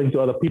overfilling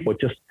to other people,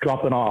 just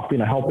dropping off,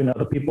 helping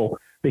other people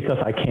because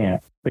I can't,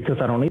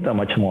 because I don't need that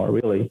much more,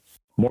 really.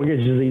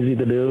 Mortgage is easy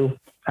to do.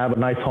 Have a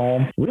nice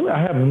home. Really,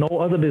 I have no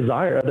other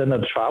desire other than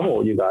to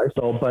travel, you guys.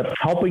 So, but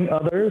helping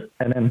others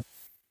and then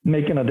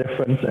making a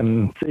difference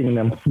and seeing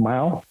them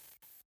smile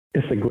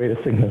is the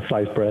greatest thing since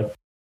sliced bread.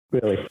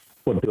 Really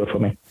would do it for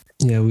me.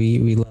 Yeah,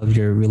 we love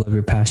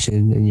your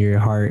passion and your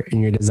heart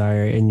and your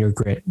desire and your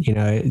grit.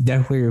 It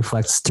definitely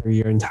reflects through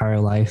your entire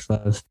life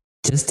of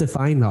just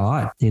defying the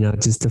odd,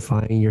 just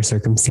defying your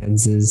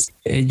circumstances.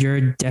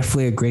 You're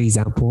definitely a great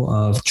example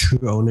of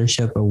true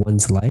ownership of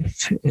one's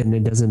life. And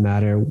it doesn't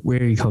matter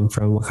where you come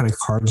from, what kind of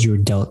cards you were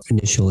dealt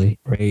initially,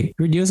 right? You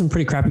were dealing some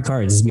pretty crappy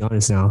cards, let's be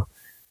honest now.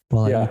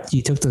 Well, yeah.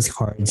 You took those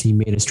cards, you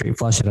made a straight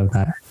flush out of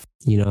that,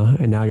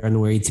 and now you're on the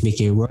way to make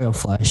a royal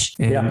flush,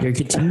 and you're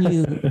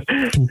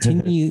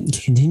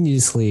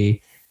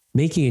continuously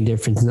making a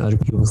difference in other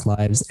people's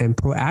lives and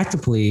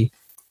proactively.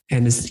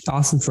 And it's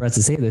awesome for us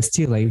to say this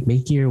too, like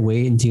making your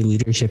way into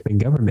leadership and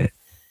government.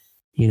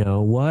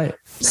 What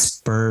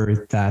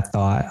spurred that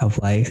thought of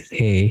like,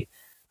 hey,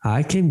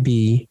 I can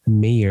be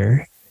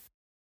mayor.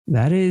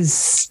 That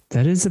is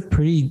a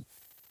pretty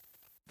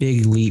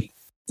big leap,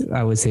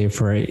 I would say,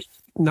 for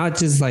not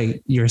just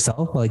like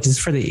yourself, but like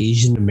just for the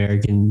Asian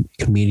American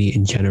community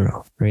in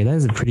general, right? That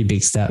is a pretty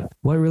big step.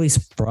 What really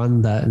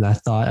sprung that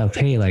thought of,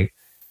 hey, like,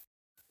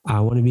 I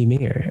want to be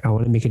mayor. I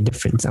want to make a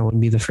difference. I want to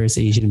be the first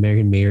Asian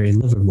American mayor in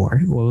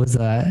Livermore. What was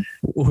that?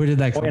 Where did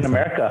that come from? In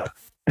America.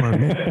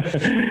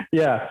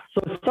 Yeah.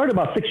 So it started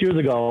about 6 years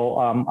ago.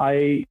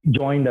 I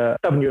joined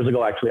 7 years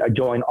ago, actually. I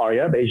joined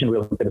AREA, the Asian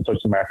Real Estate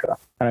Association of America.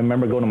 And I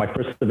remember going to my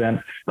first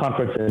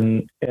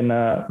conference in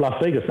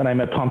Las Vegas. And I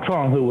met Tom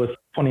Trong, who was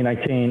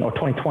 2019 or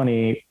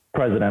 2020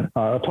 president.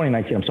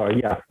 2019, I'm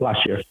sorry. Yeah,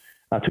 last year.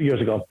 2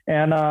 years ago.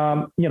 And,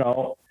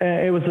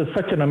 it was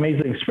such an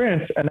amazing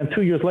experience. And then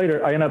 2 years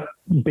later, I ended up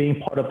being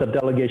part of the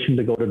delegation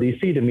to go to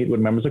DC to meet with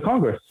members of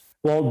Congress.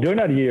 Well, during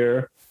that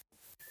year,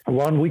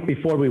 1 week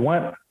before we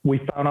went, we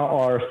found out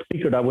our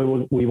speaker that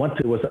we went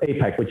to was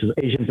APEC, which is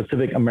Asian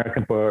Pacific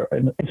American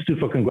Institute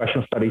for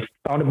Congressional Studies,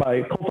 co-founded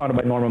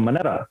by Norman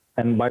Mineta.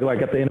 And by the way, I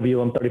got to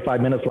interview him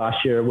 35 minutes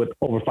last year with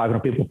over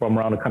 500 people from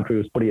around the country. It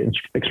was pretty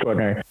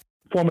extraordinary.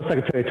 Former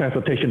Secretary of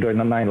Transportation during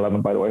the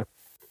 9/11, by the way.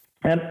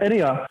 And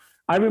anyhow,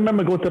 I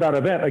remember going to that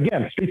event.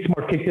 Again, Street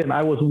Smart kicked in.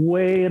 I was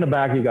way in the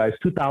back, you guys,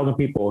 2,000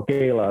 people,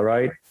 gala,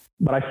 right?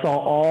 But I saw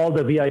all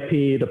the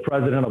VIP, the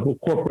president of the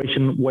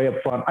corporation way up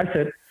front. I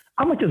said,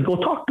 I'm going to just go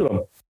talk to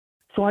them.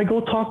 So I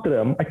go talk to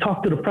them. I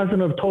talk to the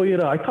president of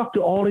Toyota. I talk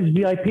to all these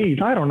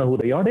VIPs. I don't know who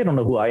they are. They don't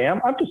know who I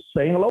am. I'm just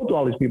saying hello to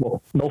all these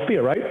people. No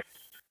fear, right?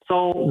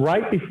 So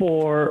right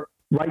before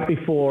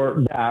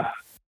that,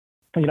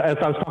 you know, as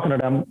I was talking to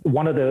them,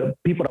 one of the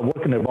people that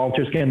work in there,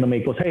 volunteers, came to me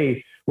and goes,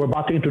 hey, we're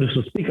about to introduce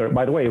a speaker.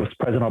 By the way, it was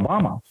President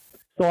Obama.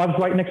 So I was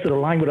right next to the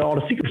line with all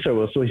the Secret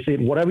Service. So he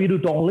said, whatever you do,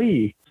 don't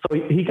leave. So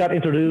he got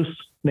introduced.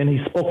 Then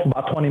he spoke for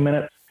about 20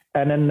 minutes.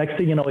 And then next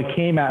thing you know, he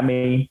came at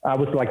me. I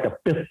was like the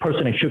fifth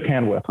person he shook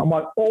hand with. I'm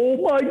like, oh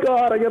my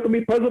God, I got to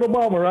meet President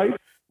Obama, right?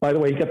 By the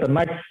way, he got the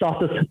nicest,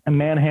 softest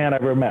man hand I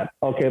ever met.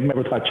 Okay, I've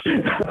never touched.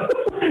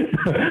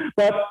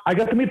 But I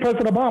got to meet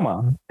President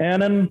Obama.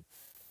 And then,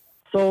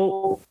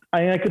 so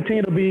I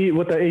continue to be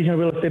with the Asian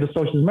Real Estate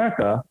Association of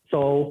America.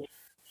 So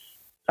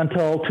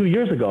until 2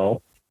 years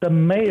ago, the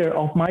mayor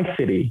of my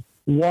city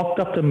walked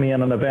up to me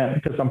at an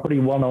event because I'm pretty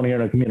well known here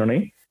in the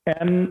community.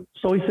 And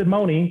so he said,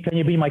 Moni, can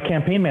you be my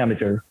campaign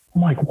manager?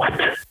 I'm like, what?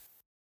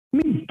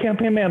 Me,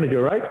 campaign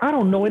manager, right? I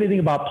don't know anything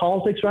about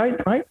politics, right?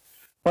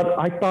 But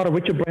I thought of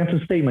Richard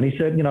Branson's statement. He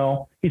said,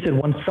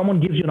 when someone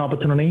gives you an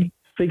opportunity,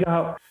 figure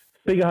out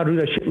how to do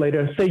that shit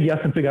later. Say yes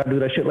and figure out how to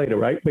do that shit later,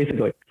 right?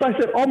 Basically. So I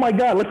said, oh my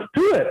God, let's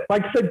do it.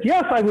 Like I said,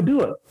 yes, I would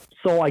do it.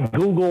 So I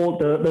Googled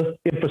the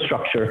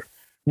infrastructure.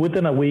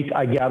 Within a week,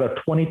 I gathered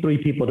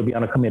 23 people to be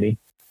on a committee.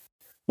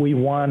 We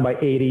won by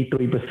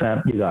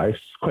 83%, you guys.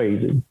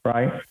 Crazy,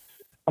 right?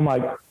 I'm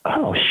like,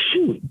 oh,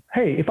 shoot.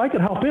 Hey, if I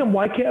could help him,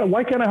 why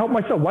can't I help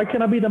myself? Why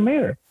can't I be the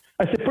mayor?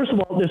 I said, first of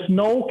all, there's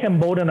no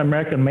Cambodian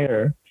American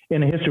mayor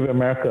in the history of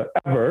America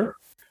ever.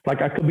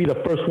 Like I could be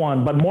the first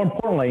one. But more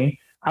importantly,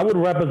 I would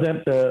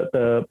represent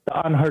the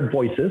unheard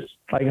voices,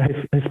 like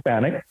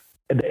Hispanic,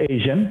 the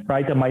Asian,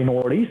 right? The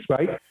minorities,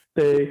 right?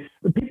 The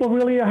people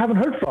really I haven't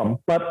heard from,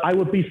 but I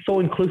would be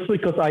so inclusive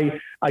because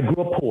I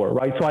grew up poor,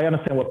 right? So I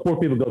understand what poor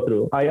people go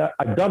through.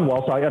 I've done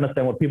well, so I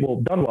understand what people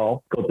who've done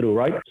well go through,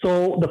 right?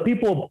 So the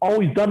people who've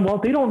always done well,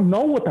 they don't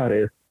know what that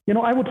is. You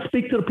know, I would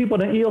speak to the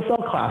people in the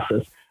ESL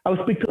classes. I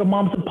would speak to the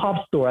moms and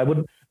pop store. I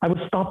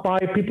would stop by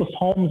people's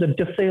homes and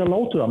just say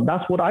hello to them.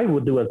 That's what I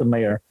would do as a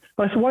mayor.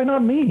 But I said, why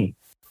not me?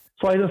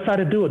 So I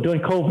decided to do it during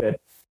COVID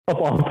of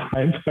all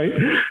times, right?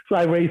 So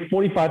I raised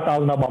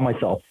 $45,000 by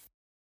myself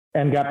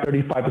and got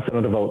 35%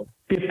 of the vote,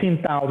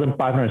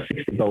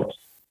 15,560 votes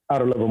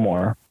out of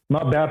Livermore.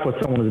 Not bad for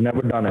someone who's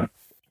never done it.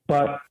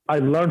 But I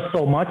learned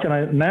so much,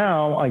 and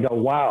now I go,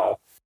 wow,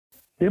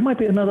 there might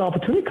be another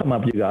opportunity come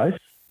up, you guys.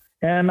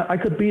 And I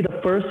could be the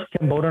first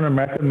Cambodian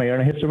American mayor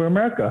in the history of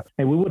America,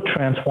 and we would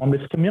transform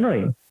this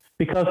community.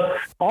 Because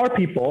our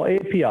people,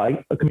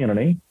 API, a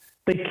community,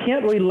 they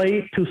can't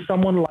relate to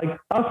someone like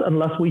us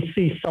unless we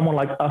see someone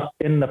like us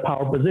in the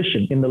power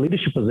position, in the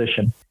leadership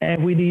position.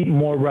 And we need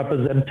more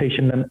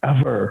representation than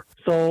ever.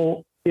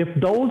 So if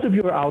those of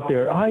you are out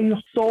there, I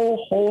so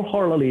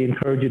wholeheartedly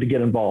encourage you to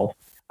get involved.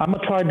 I'm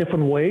going to try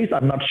different ways.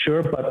 I'm not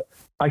sure, but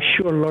I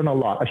sure learn a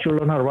lot. I sure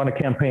learn how to run a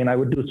campaign. I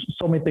would do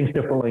so many things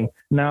differently.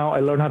 Now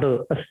I learn how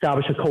to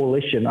establish a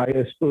coalition.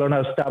 I learn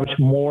how to establish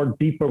more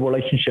deeper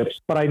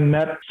relationships. But I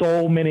met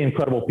so many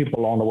incredible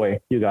people along the way,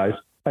 you guys.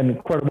 And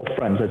incredible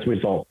friends as a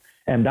result.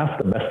 And that's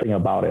the best thing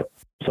about it.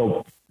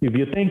 So if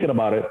you're thinking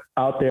about it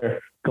out there,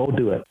 go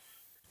do it.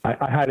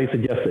 I highly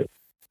suggest it.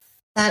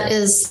 That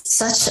is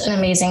such an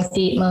amazing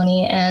feat,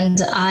 Moni.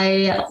 And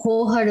I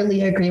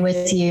wholeheartedly agree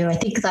with you. I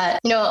think that,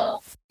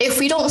 if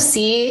we don't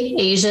see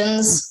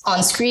Asians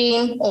on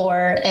screen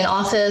or in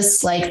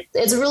office, like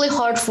it's really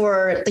hard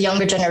for the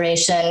younger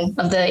generation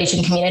of the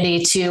Asian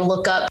community to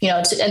look up,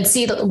 and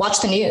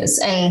watch the news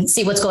and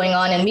see what's going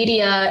on in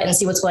media and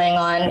see what's going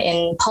on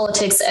in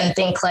politics and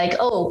think like,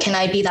 oh, can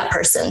I be that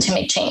person to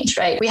make change,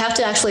 right? We have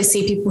to actually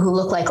see people who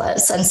look like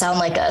us and sound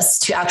like us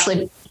to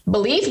actually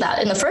believe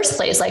that in the first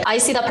place. Like I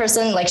see that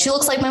person, like she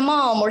looks like my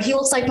mom or he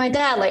looks like my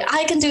dad, like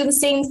I can do the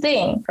same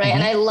thing, right?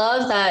 Mm-hmm. And I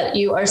love that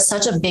you are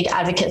such a big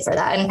advocate for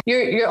that. And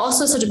you're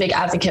also such a big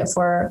advocate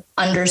for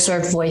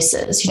underserved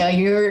voices.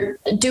 You're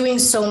doing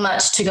so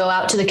much to go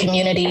out to the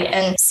community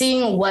and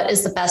seeing what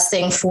is the best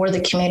thing for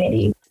the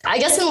community. I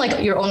guess in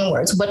like your own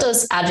words, what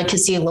does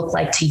advocacy look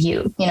like to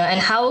you? And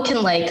how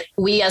can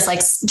we as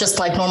just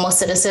normal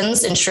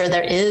citizens ensure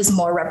there is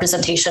more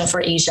representation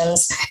for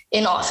Asians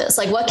in office?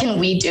 Like what can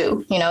we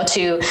do,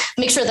 to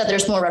make sure that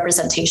there's more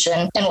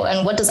representation,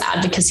 and what does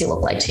advocacy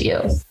look like to you?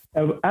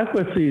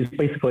 Advocacy is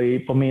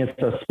basically, for me,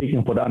 it's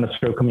speaking for the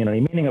underserved community.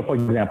 Meaning, for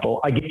example,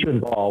 I get you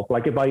involved.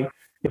 Like if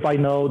I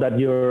know that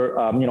you're,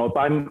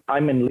 if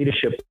I'm in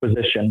leadership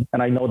position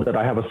and I know that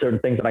I have a certain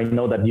thing that I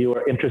know that you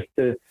are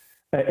interested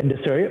in this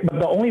area. But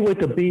the only way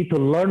to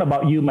learn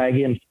about you,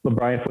 Maggie and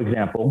Brian, for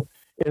example,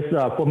 is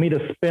for me to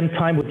spend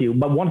time with you.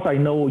 But once I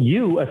know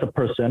you as a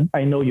person,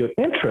 I know your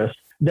interests,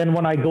 then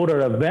when I go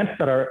to events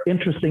that are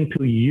interesting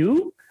to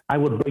you, I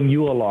would bring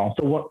you along.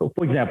 So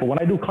for example, when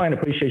I do client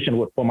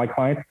appreciation for my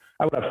clients,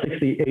 I would have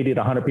 60, 80 to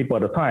 100 people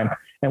at a time.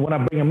 And when I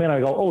bring them in,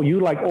 I go, oh, you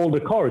like older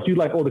cars. You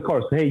like older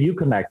cars. Hey, you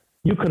connect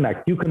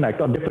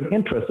on different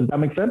interests. Does that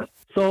make sense?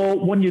 So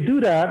when you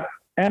do that,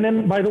 and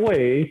then by the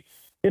way,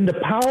 in the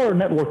power of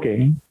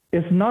networking,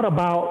 it's not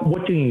about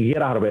what you can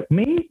get out of it.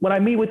 When I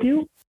meet with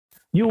you,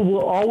 you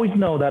will always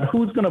know that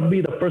who's going to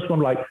be the first one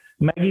like,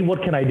 Maggie,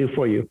 what can I do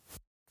for you?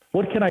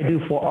 What can I do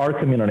for our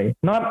community?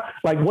 Not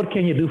like, what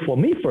can you do for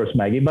me first,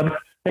 Maggie? But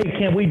hey,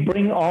 can we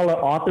bring all the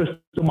authors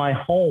to my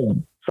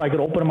home? So I could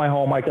open my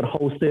home, I could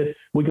host it.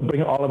 We could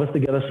bring all of us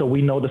together so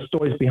we know the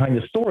stories behind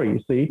the story. You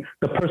see,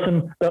 the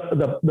person,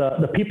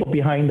 the people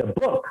behind the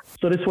book.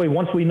 So this way,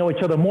 once we know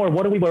each other more,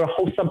 what do we want to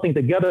host something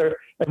together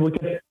and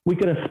we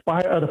could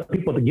inspire other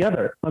people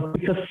together? But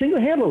because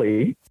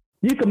single-handedly,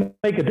 you can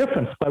make a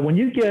difference. But when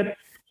you get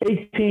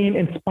 18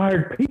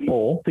 inspired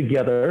people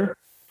together,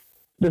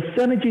 the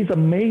synergy is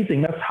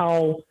amazing. That's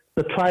how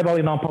the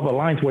Tri-Valley Nonprofit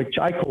Alliance, which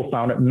I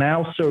co-founded,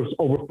 now serves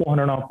over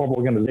 400 nonprofit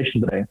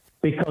organizations today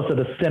because of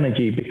the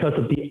synergy, because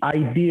of the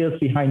ideas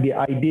behind the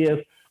ideas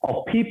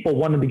of people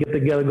wanting to get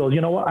together, goes,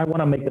 you know what, I want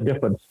to make a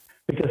difference.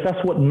 Because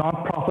that's what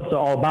nonprofits are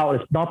all about.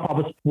 Is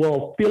nonprofits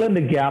will fill in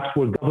the gaps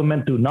where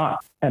government do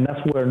not. And that's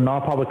where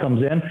nonprofit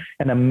comes in.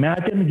 And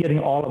imagine getting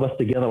all of us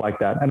together like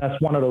that. And that's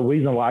one of the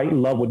reasons why I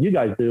love what you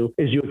guys do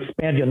is you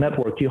expand your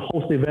network. You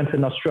host events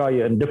in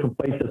Australia and different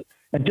places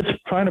and just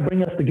trying to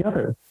bring us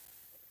together.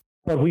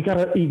 But we got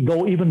to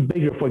go even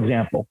bigger, for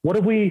example. What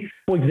if we,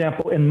 for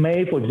example, in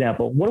May, for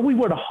example, what if we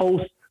were to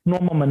host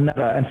Norman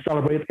Mineta and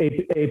celebrate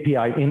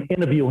API and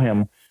interview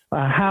him?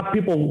 Have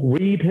people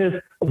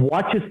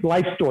watch his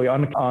life story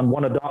on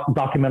one of the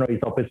documentaries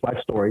of his life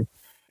story.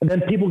 And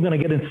then people are going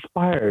to get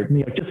inspired.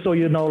 Just so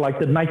you know, like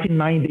the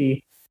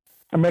 1990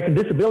 American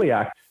Disability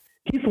Act,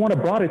 he's the one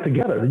that brought it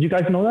together. Did you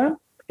guys know that?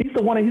 He's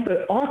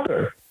the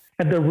author.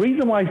 And the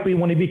reason why is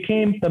when he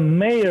became the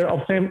mayor of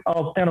San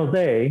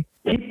Jose,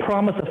 he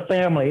promised a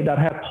family that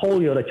had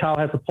polio, the child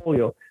has a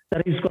polio,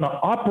 that he's going to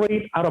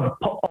operate out of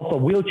a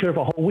wheelchair for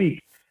a whole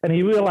week. And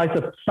he realized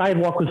the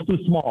sidewalk was too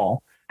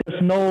small.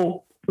 There's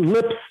no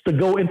lips to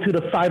go into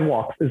the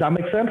sidewalks. Does that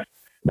make sense?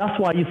 That's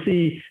why you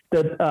see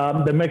the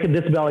American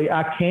Disability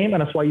Act came,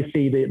 and that's why you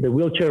see the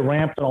wheelchair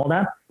ramps and all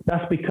that.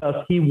 That's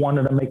because he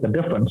wanted to make a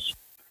difference.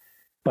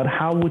 But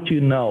how would you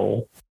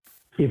know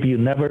if you're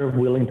never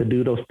willing to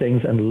do those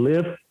things and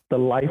live the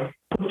life,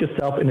 put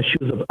yourself in the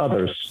shoes of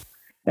others?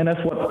 And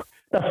that's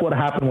what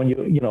happened when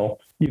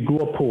you grew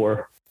up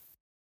poor.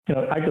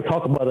 I could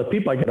talk about other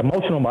people. I get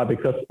emotional about it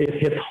because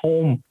it hits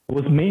home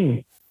with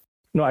me.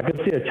 I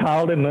could see a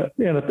child in a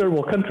third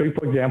world country,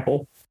 for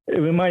example. It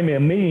reminded me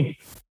of me.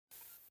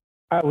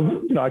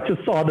 I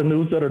just saw the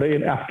news the other day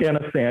in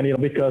Afghanistan,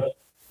 because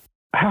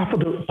half of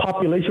the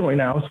population right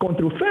now is going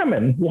through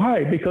famine.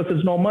 Why? Because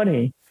there's no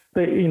money.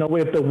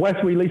 If the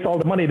West release all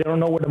the money, they don't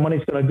know where the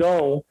money's going to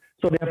go.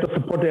 So they have to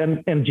support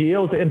the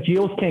NGOs. The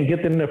NGOs can't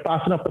get in there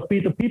fast enough to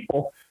feed the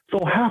people.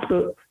 So half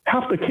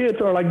the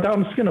kids are like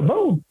down the skin of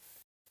bone.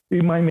 It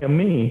reminded me of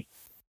me.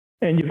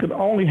 And you could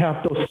only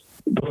have those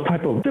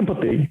type of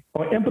sympathy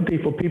or empathy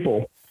for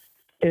people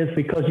is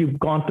because you've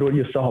gone through it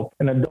yourself.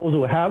 And then those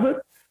who have it,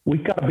 we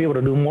got to be able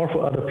to do more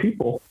for other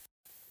people.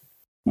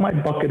 My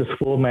bucket is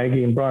full,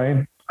 Maggie and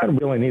Brian. I don't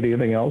really need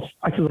anything else.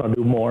 I just want to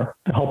do more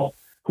to help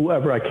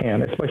whoever I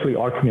can, especially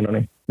our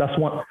community. That's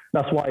why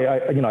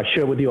I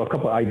share with you a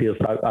couple of ideas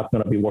that I'm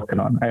going to be working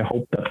on. I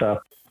hope that to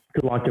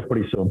launch it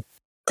pretty soon.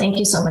 Thank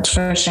you so much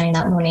for sharing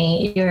that,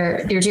 Moni.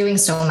 You're doing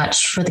so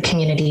much for the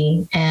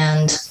community,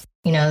 and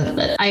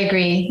I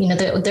agree.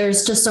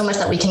 There's just so much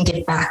that we can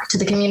give back to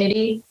the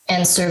community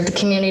and serve the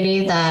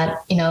community that,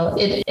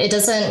 it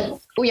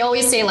doesn't, we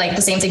always say like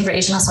the same thing for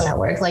Asian Hustle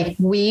Network. Like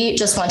we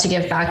just want to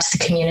give back to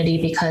the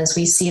community because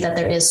we see that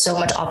there is so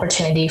much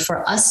opportunity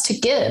for us to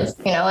give,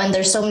 and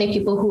there's so many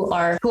people who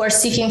are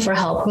seeking for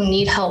help, who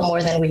need help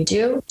more than we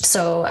do.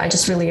 So I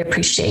just really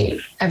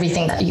appreciate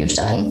everything that you've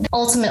done.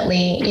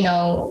 Ultimately,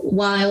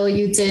 while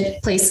you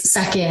did place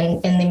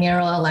second in the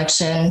mayoral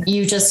election,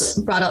 you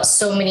just brought out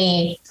so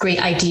many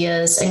great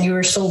ideas and you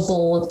were so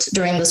bold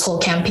during this whole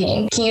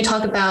campaign. Can you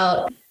talk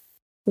about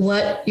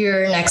what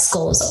your next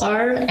goals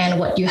are and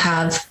what you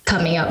have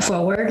coming up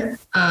forward?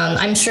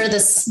 I'm sure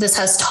this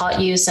has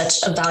taught you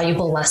such a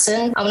valuable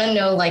lesson. I want to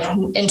know, like,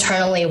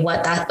 internally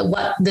what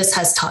this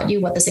has taught you,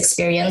 what this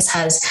experience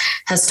has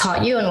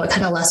taught you, and what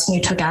kind of lesson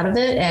you took out of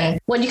it, and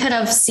what you kind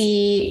of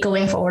see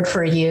going forward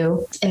for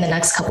you in the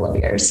next couple of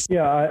years.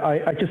 Yeah,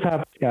 I just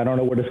have, I don't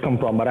know where this comes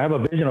from, but I have a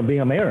vision of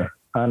being a mayor,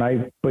 and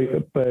I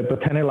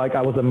pretended like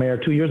I was a mayor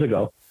 2 years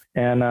ago.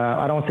 And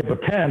I don't say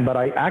pretend, but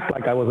I act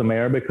like I was a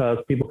mayor because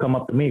people come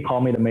up to me, call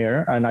me the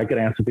mayor, and I could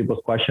answer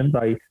people's questions.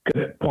 I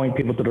could point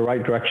people to the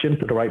right direction,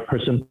 to the right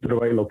person, to the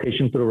right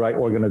location, to the right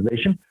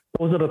organization.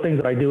 Those are the things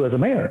that I do as a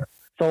mayor.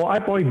 So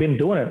I've already been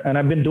doing it, and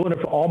I've been doing it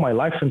for all my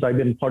life since I've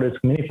been part of this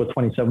community for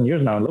 27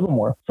 years now in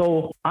Livermore.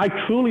 So I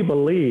truly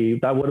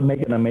believe that would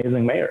make an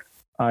amazing mayor.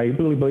 I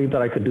really believe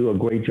that I could do a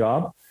great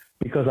job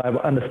because I have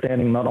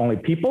understanding not only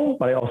people,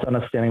 but I also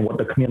understanding what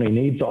the community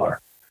needs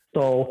are.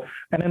 So,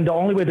 and then the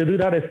only way to do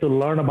that is to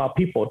learn about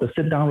people, to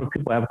sit down with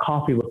people, have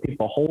coffee with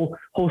people,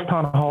 host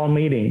town hall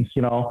meetings,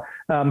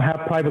 have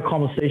private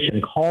conversation,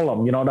 call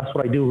them, that's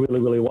what I do really,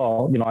 really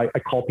well. I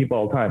call people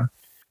all the time.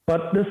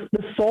 But there's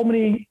so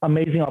many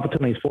amazing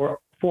opportunities for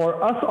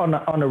us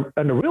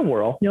in the real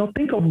world.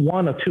 Think of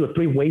 1 or 2 or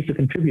 3 ways to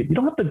contribute. You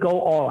don't have to go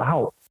all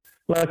out.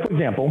 Like, for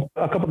example,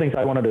 a couple of things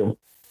I want to do.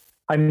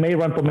 I may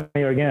run for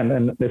mayor again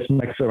in this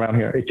next around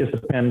here. It just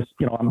depends.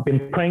 I've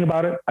been praying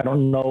about it. I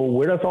don't know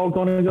where that's all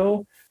going to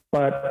go,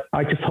 but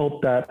I just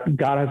hope that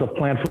God has a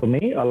plan for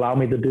me, allow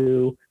me to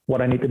do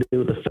what I need to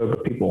do to serve the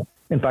people.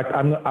 In fact,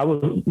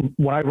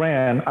 when I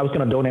ran, I was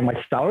going to donate my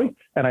salary,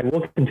 and I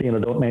will continue to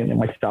donate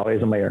my salary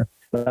as a mayor.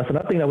 That's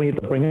another thing that we need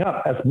to bring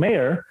up. As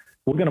mayor,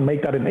 we're going to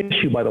make that an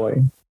issue, by the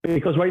way,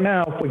 because right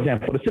now, for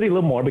example, the city of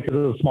Livermore, because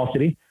it's a small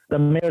city, the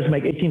mayors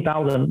make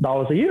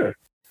 $18,000 a year.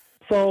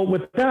 So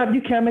with that, you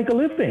can't make a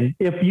living.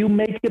 If you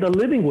make it a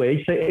living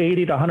wage, say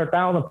 80 to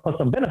 100,000 plus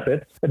some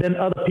benefits, and then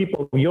other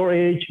people your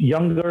age,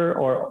 younger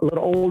or a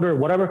little older,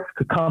 whatever,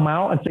 could come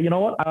out and say, you know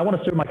what, I want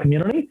to serve my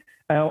community.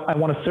 I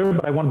want to serve,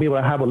 but I want to be able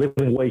to have a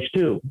living wage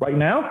too. Right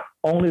now,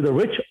 only the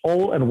rich,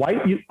 old, and white,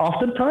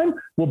 oftentimes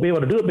will be able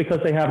to do it because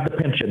they have the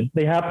pension.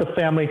 They have the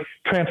family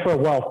transfer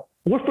wealth.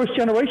 We're first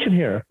generation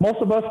here. Most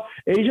of us,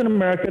 Asian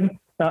American,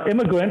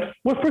 immigrants,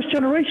 we're first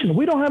generation.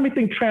 We don't have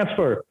anything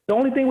transferred. The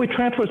only thing we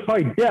transfer is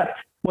probably debt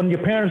when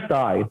your parents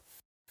died.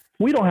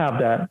 We don't have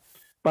that,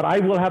 but I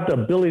will have the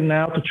ability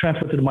now to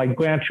transfer to my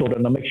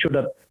grandchildren to make sure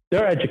that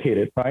they're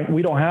educated, right?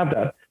 We don't have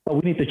that, but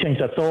we need to change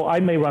that. So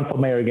I may run for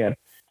mayor again.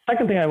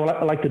 Second thing I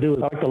would like to do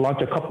is I'd like to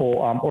launch a couple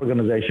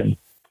organizations.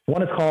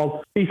 One is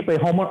called East Bay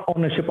Home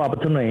Ownership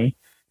Opportunity,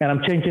 and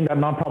I'm changing that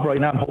nonprofit right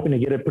now. I'm hoping to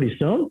get it pretty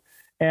soon.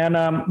 And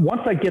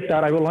once I get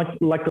that, I would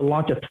like to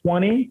launch a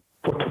 $20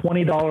 for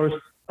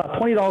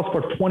 $20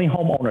 for 20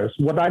 homeowners.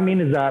 What I mean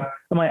is that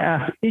I'm going to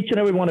ask each and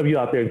every one of you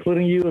out there,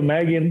 including you and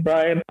Maggie and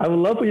Brian, I would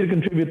love for you to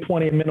contribute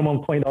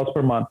minimum $20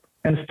 per month,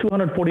 and it's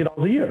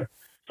 $240 a year.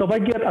 So if I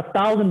get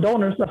 1,000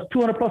 donors, that's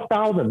 200 plus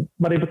thousand.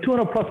 But if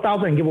 200 plus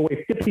thousand, I give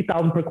away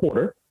 50,000 per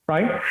quarter,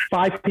 right?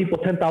 5 people,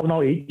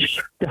 $10,000 each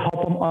to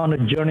help them on the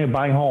journey of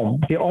buying home.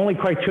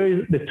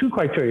 The 2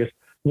 criteria.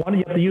 One,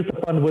 you have to use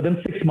the fund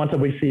within 6 months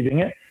of receiving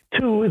it.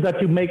 2 is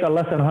that you make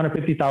less than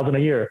 $150,000 a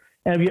year.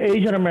 And if you're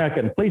Asian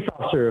American, police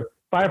officer,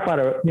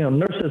 firefighter,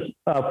 nurses,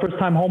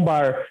 first-time home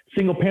buyer,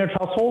 single parent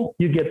household,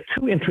 you get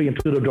 2 entry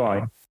into the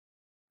drawing.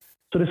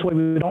 So this way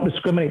we don't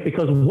discriminate,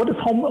 because what does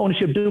home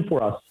ownership do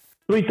for us?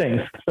 3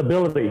 things: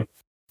 stability,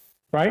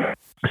 right?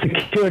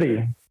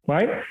 Security,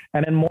 right?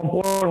 And then more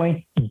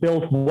importantly,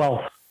 build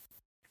wealth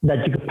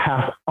that you could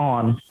pass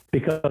on,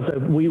 because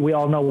we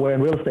all know we're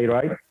in real estate,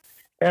 right?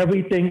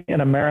 Everything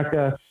in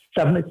America,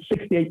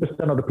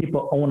 68% of the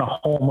people own a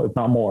home, if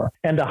not more.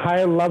 And the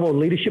higher level of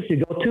leadership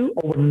you go to,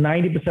 over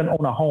 90%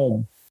 own a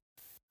home.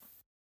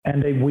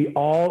 And we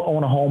all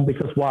own a home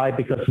because why?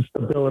 Because of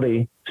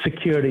stability,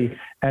 security,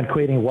 and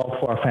creating wealth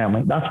for our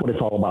family. That's what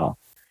it's all about.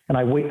 And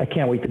I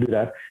can't wait to do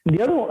that. And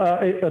the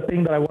other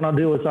thing that I want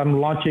to do is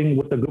I'm launching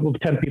with a group of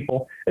 10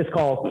 people. It's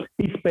called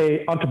East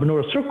Bay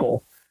Entrepreneur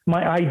Circle.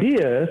 My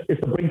idea is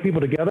to bring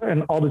people together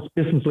and all these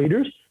business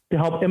leaders to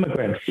help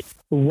immigrants,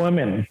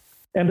 women,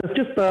 and it's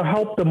just to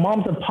help the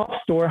moms and pop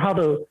store how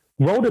to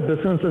grow their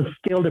business and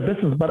scale their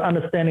business, but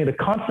understanding the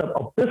concept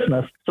of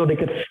business so they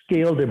could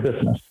scale their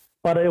business.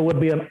 But it would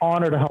be an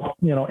honor to help,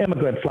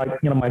 immigrants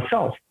like,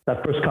 myself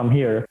that first come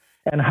here.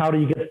 And how do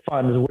you get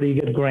funds? Where do you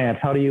get grants?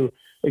 How do you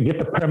get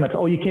the permits?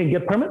 Oh, you can't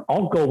get permit?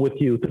 I'll go with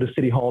you to the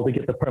city hall to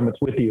get the permits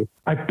with you.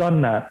 I've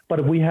done that. But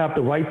if we have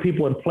the right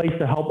people in place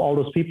to help all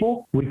those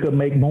people, we could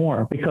make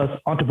more, because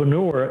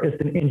entrepreneur is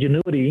an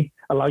ingenuity,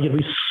 allows you to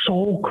be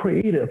so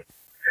creative,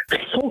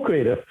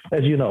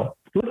 as you know.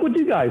 Look what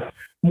you guys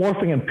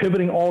morphing and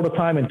pivoting all the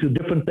time into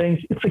different things.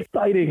 It's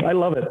exciting. I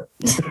love it.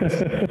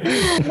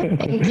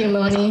 Thank you,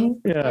 Moni.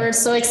 Yeah. We're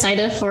so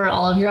excited for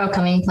all of your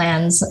upcoming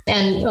plans.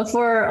 And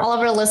for all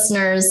of our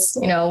listeners,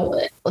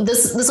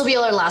 this will be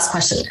our last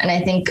question. And I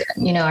think,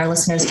 our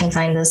listeners can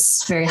find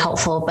this very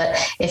helpful. But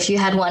if you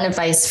had one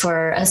advice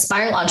for an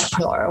aspiring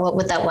entrepreneur, what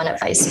would that one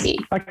advice be?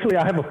 Actually,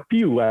 I have a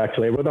few, I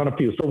wrote down a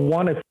few. So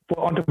one is for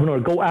entrepreneur,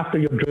 go after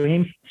your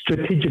dreams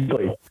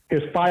strategically.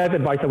 Here's 5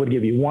 advice I would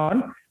give you.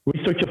 1,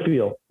 research your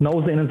field,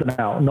 know the ins and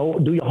outs,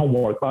 do your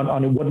homework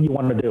on what you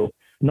want to do,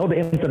 know the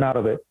ins and outs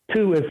of it.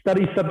 2 is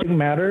study subject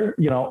matter,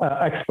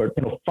 expert,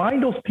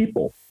 find those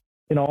people,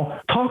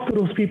 talk to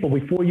those people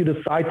before you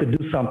decide to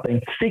do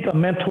something. Seek a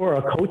mentor or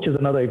a coach is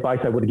another advice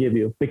I would give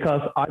you,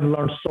 because I've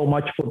learned so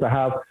much to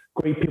have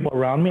great people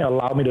around me,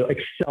 allow me to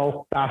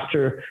excel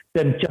faster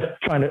than just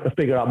trying to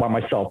figure it out by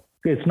myself.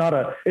 It's not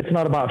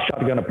about a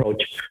shotgun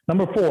approach.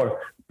 Number 4,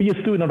 be a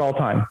student at all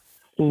times.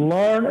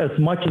 Learn as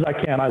much as I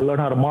can. I learned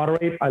how to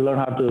moderate. I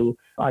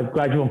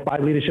graduated from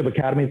 5 leadership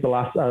academies the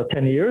last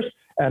 10 years.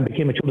 and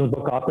became a children's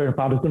book author and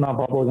founded two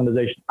nonprofit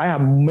organizations. I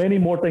have many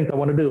more things I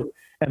want to do.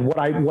 And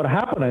what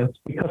happened is,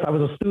 because I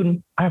was a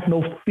student, I have no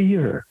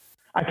fear.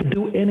 I could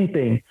do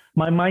anything.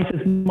 My mind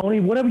says, Moni,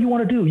 whatever you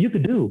want to do, you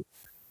could do.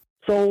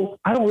 So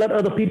I don't let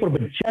other people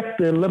project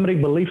their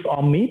limiting beliefs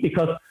on me,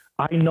 because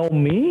I know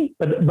me,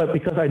 but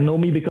because I know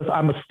me because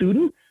I'm a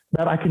student,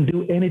 that I can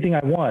do anything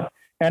I want.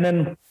 And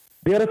then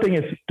the other thing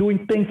is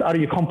doing things out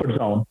of your comfort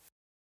zone.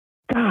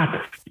 God,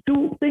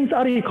 do things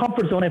out of your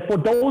comfort zone. And for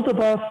those of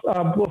us,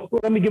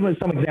 let me give you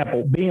some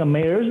example. Being a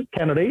mayor's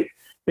candidate,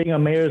 being a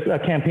mayor's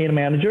campaign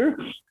manager,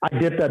 I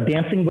did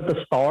Dancing with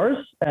the Stars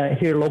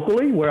here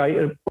locally, where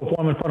I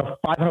perform in front of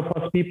 500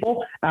 plus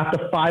people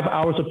after 5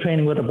 hours of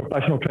training with a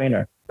professional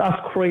trainer. That's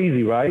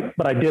crazy, right?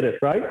 But I did it,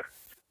 right?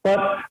 But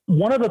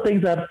one of the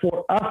things that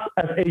for us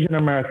as Asian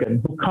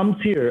American who comes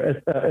here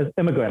as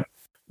immigrants,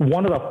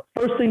 one of the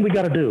first things we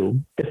got to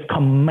do is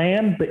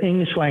command the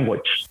English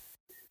language.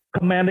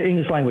 Command the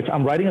English language.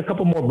 I'm writing a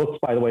couple more books,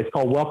 by the way. It's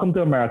called Welcome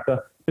to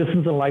America,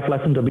 Business and Life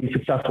Lessons to Be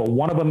Successful.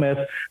 One of them is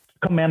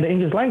command the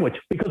English language.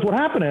 Because what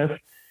happened is,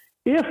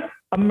 if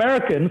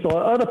Americans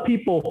or other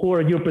people who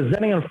are you're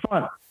presenting in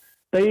front,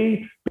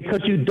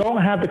 because you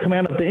don't have the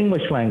command of the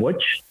English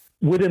language,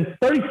 within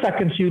 30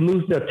 seconds, you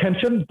lose their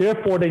attention.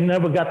 Therefore, they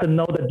never got to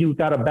know that you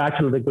got a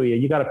bachelor's degree,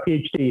 you got a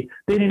PhD.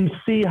 They didn't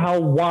see how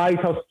wise,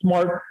 how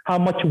smart, how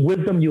much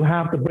wisdom you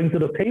have to bring to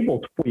the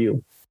table for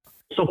you.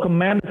 So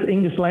command this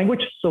English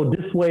language. So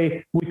this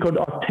way we could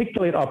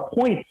articulate our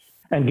points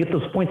and get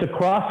those points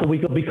across, so we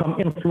could become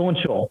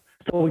influential,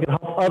 so we can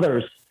help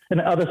others, and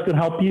others can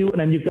help you, and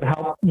then you can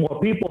help more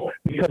people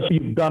because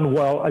you've done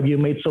well and you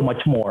made so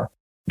much more.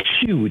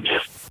 Huge.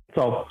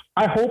 So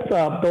I hope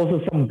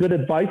those are some good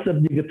advice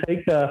that you could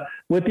take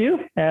with you,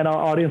 and our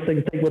audience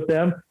can take with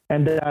them,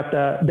 and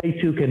that they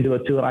too can do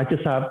it too. And I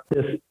just have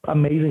this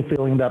amazing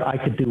feeling that I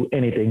could do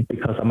anything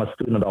because I'm a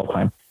student at all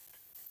times.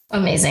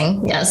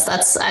 Amazing. Yes,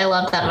 I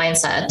love that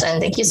mindset. And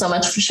thank you so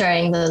much for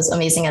sharing those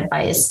amazing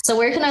advice. So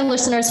where can our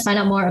listeners find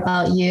out more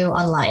about you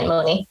online,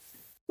 Moni?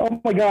 Oh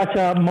my gosh,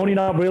 Moni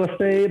Knopp Real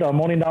Estate or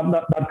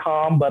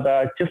MoniKnopp.com, but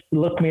just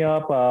look me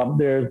up.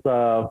 There's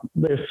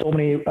so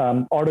many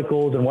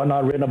articles and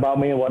whatnot written about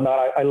me and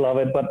whatnot. I love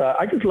it, but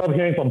I just love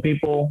hearing from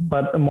people.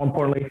 But more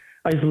importantly,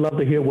 I just love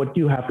to hear what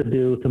you have to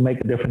do to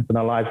make a difference in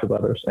the lives of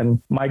others. And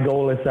my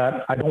goal is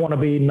that I don't want to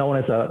be known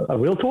as a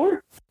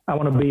realtor. I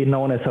want to be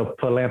known as a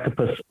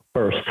philanthropist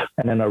first,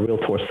 and then a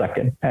realtor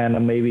second,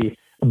 and maybe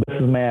a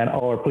businessman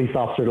or a police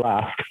officer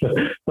last.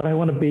 But I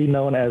want to be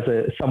known as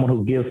someone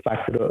who gives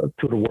back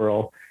to the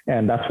world,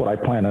 and that's what I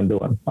plan on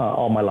doing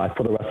all my life,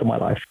 for the rest of my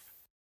life.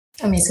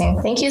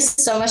 Amazing. Thank you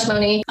so much,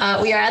 Moni.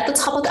 We are at the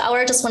top of the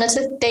hour. Just wanted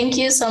to thank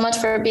you so much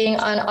for being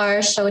on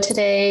our show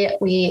today.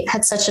 We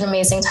had such an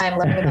amazing time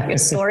learning about your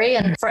story.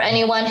 And for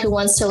anyone who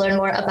wants to learn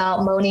more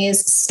about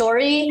Moni's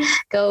story,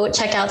 go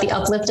check out the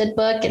Uplifted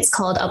book. It's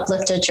called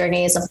Uplifted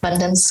Journeys of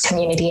Abundance,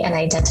 Community, and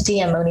Identity.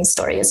 And Moni's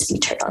story is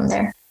featured on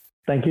there.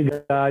 Thank you,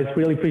 guys.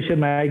 Really appreciate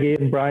Maggie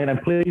and Brian.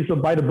 And please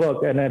buy the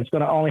book, and it's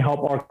going to only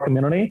help our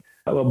community.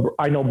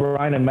 I know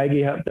Brian and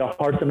Maggie have their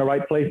hearts in the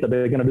right place, that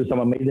they're going to do some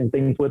amazing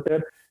things with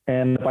it.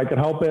 And if I can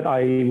help it,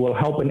 I will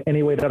help in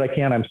any way that I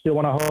can. I still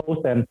want to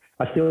host, and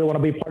I still want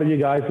to be part of you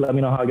guys. Let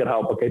me know how I can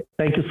help. Okay.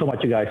 Thank you so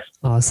much, you guys.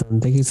 Awesome.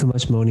 Thank you so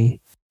much,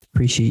 Moni.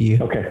 Appreciate you.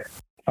 Okay.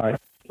 All right.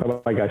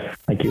 Bye-bye, guys.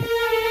 Thank you.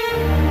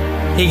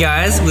 Hey,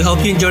 guys. We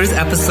hope you enjoyed this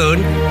episode.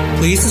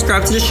 Please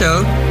subscribe to the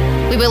show.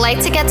 We would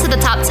like to get to the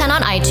top 10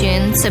 on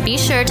iTunes, so be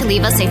sure to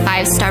leave us a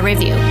 5-star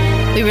review.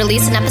 We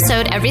release an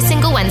episode every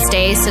single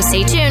Wednesday, so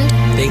stay tuned.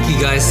 Thank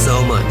you guys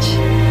so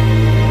much.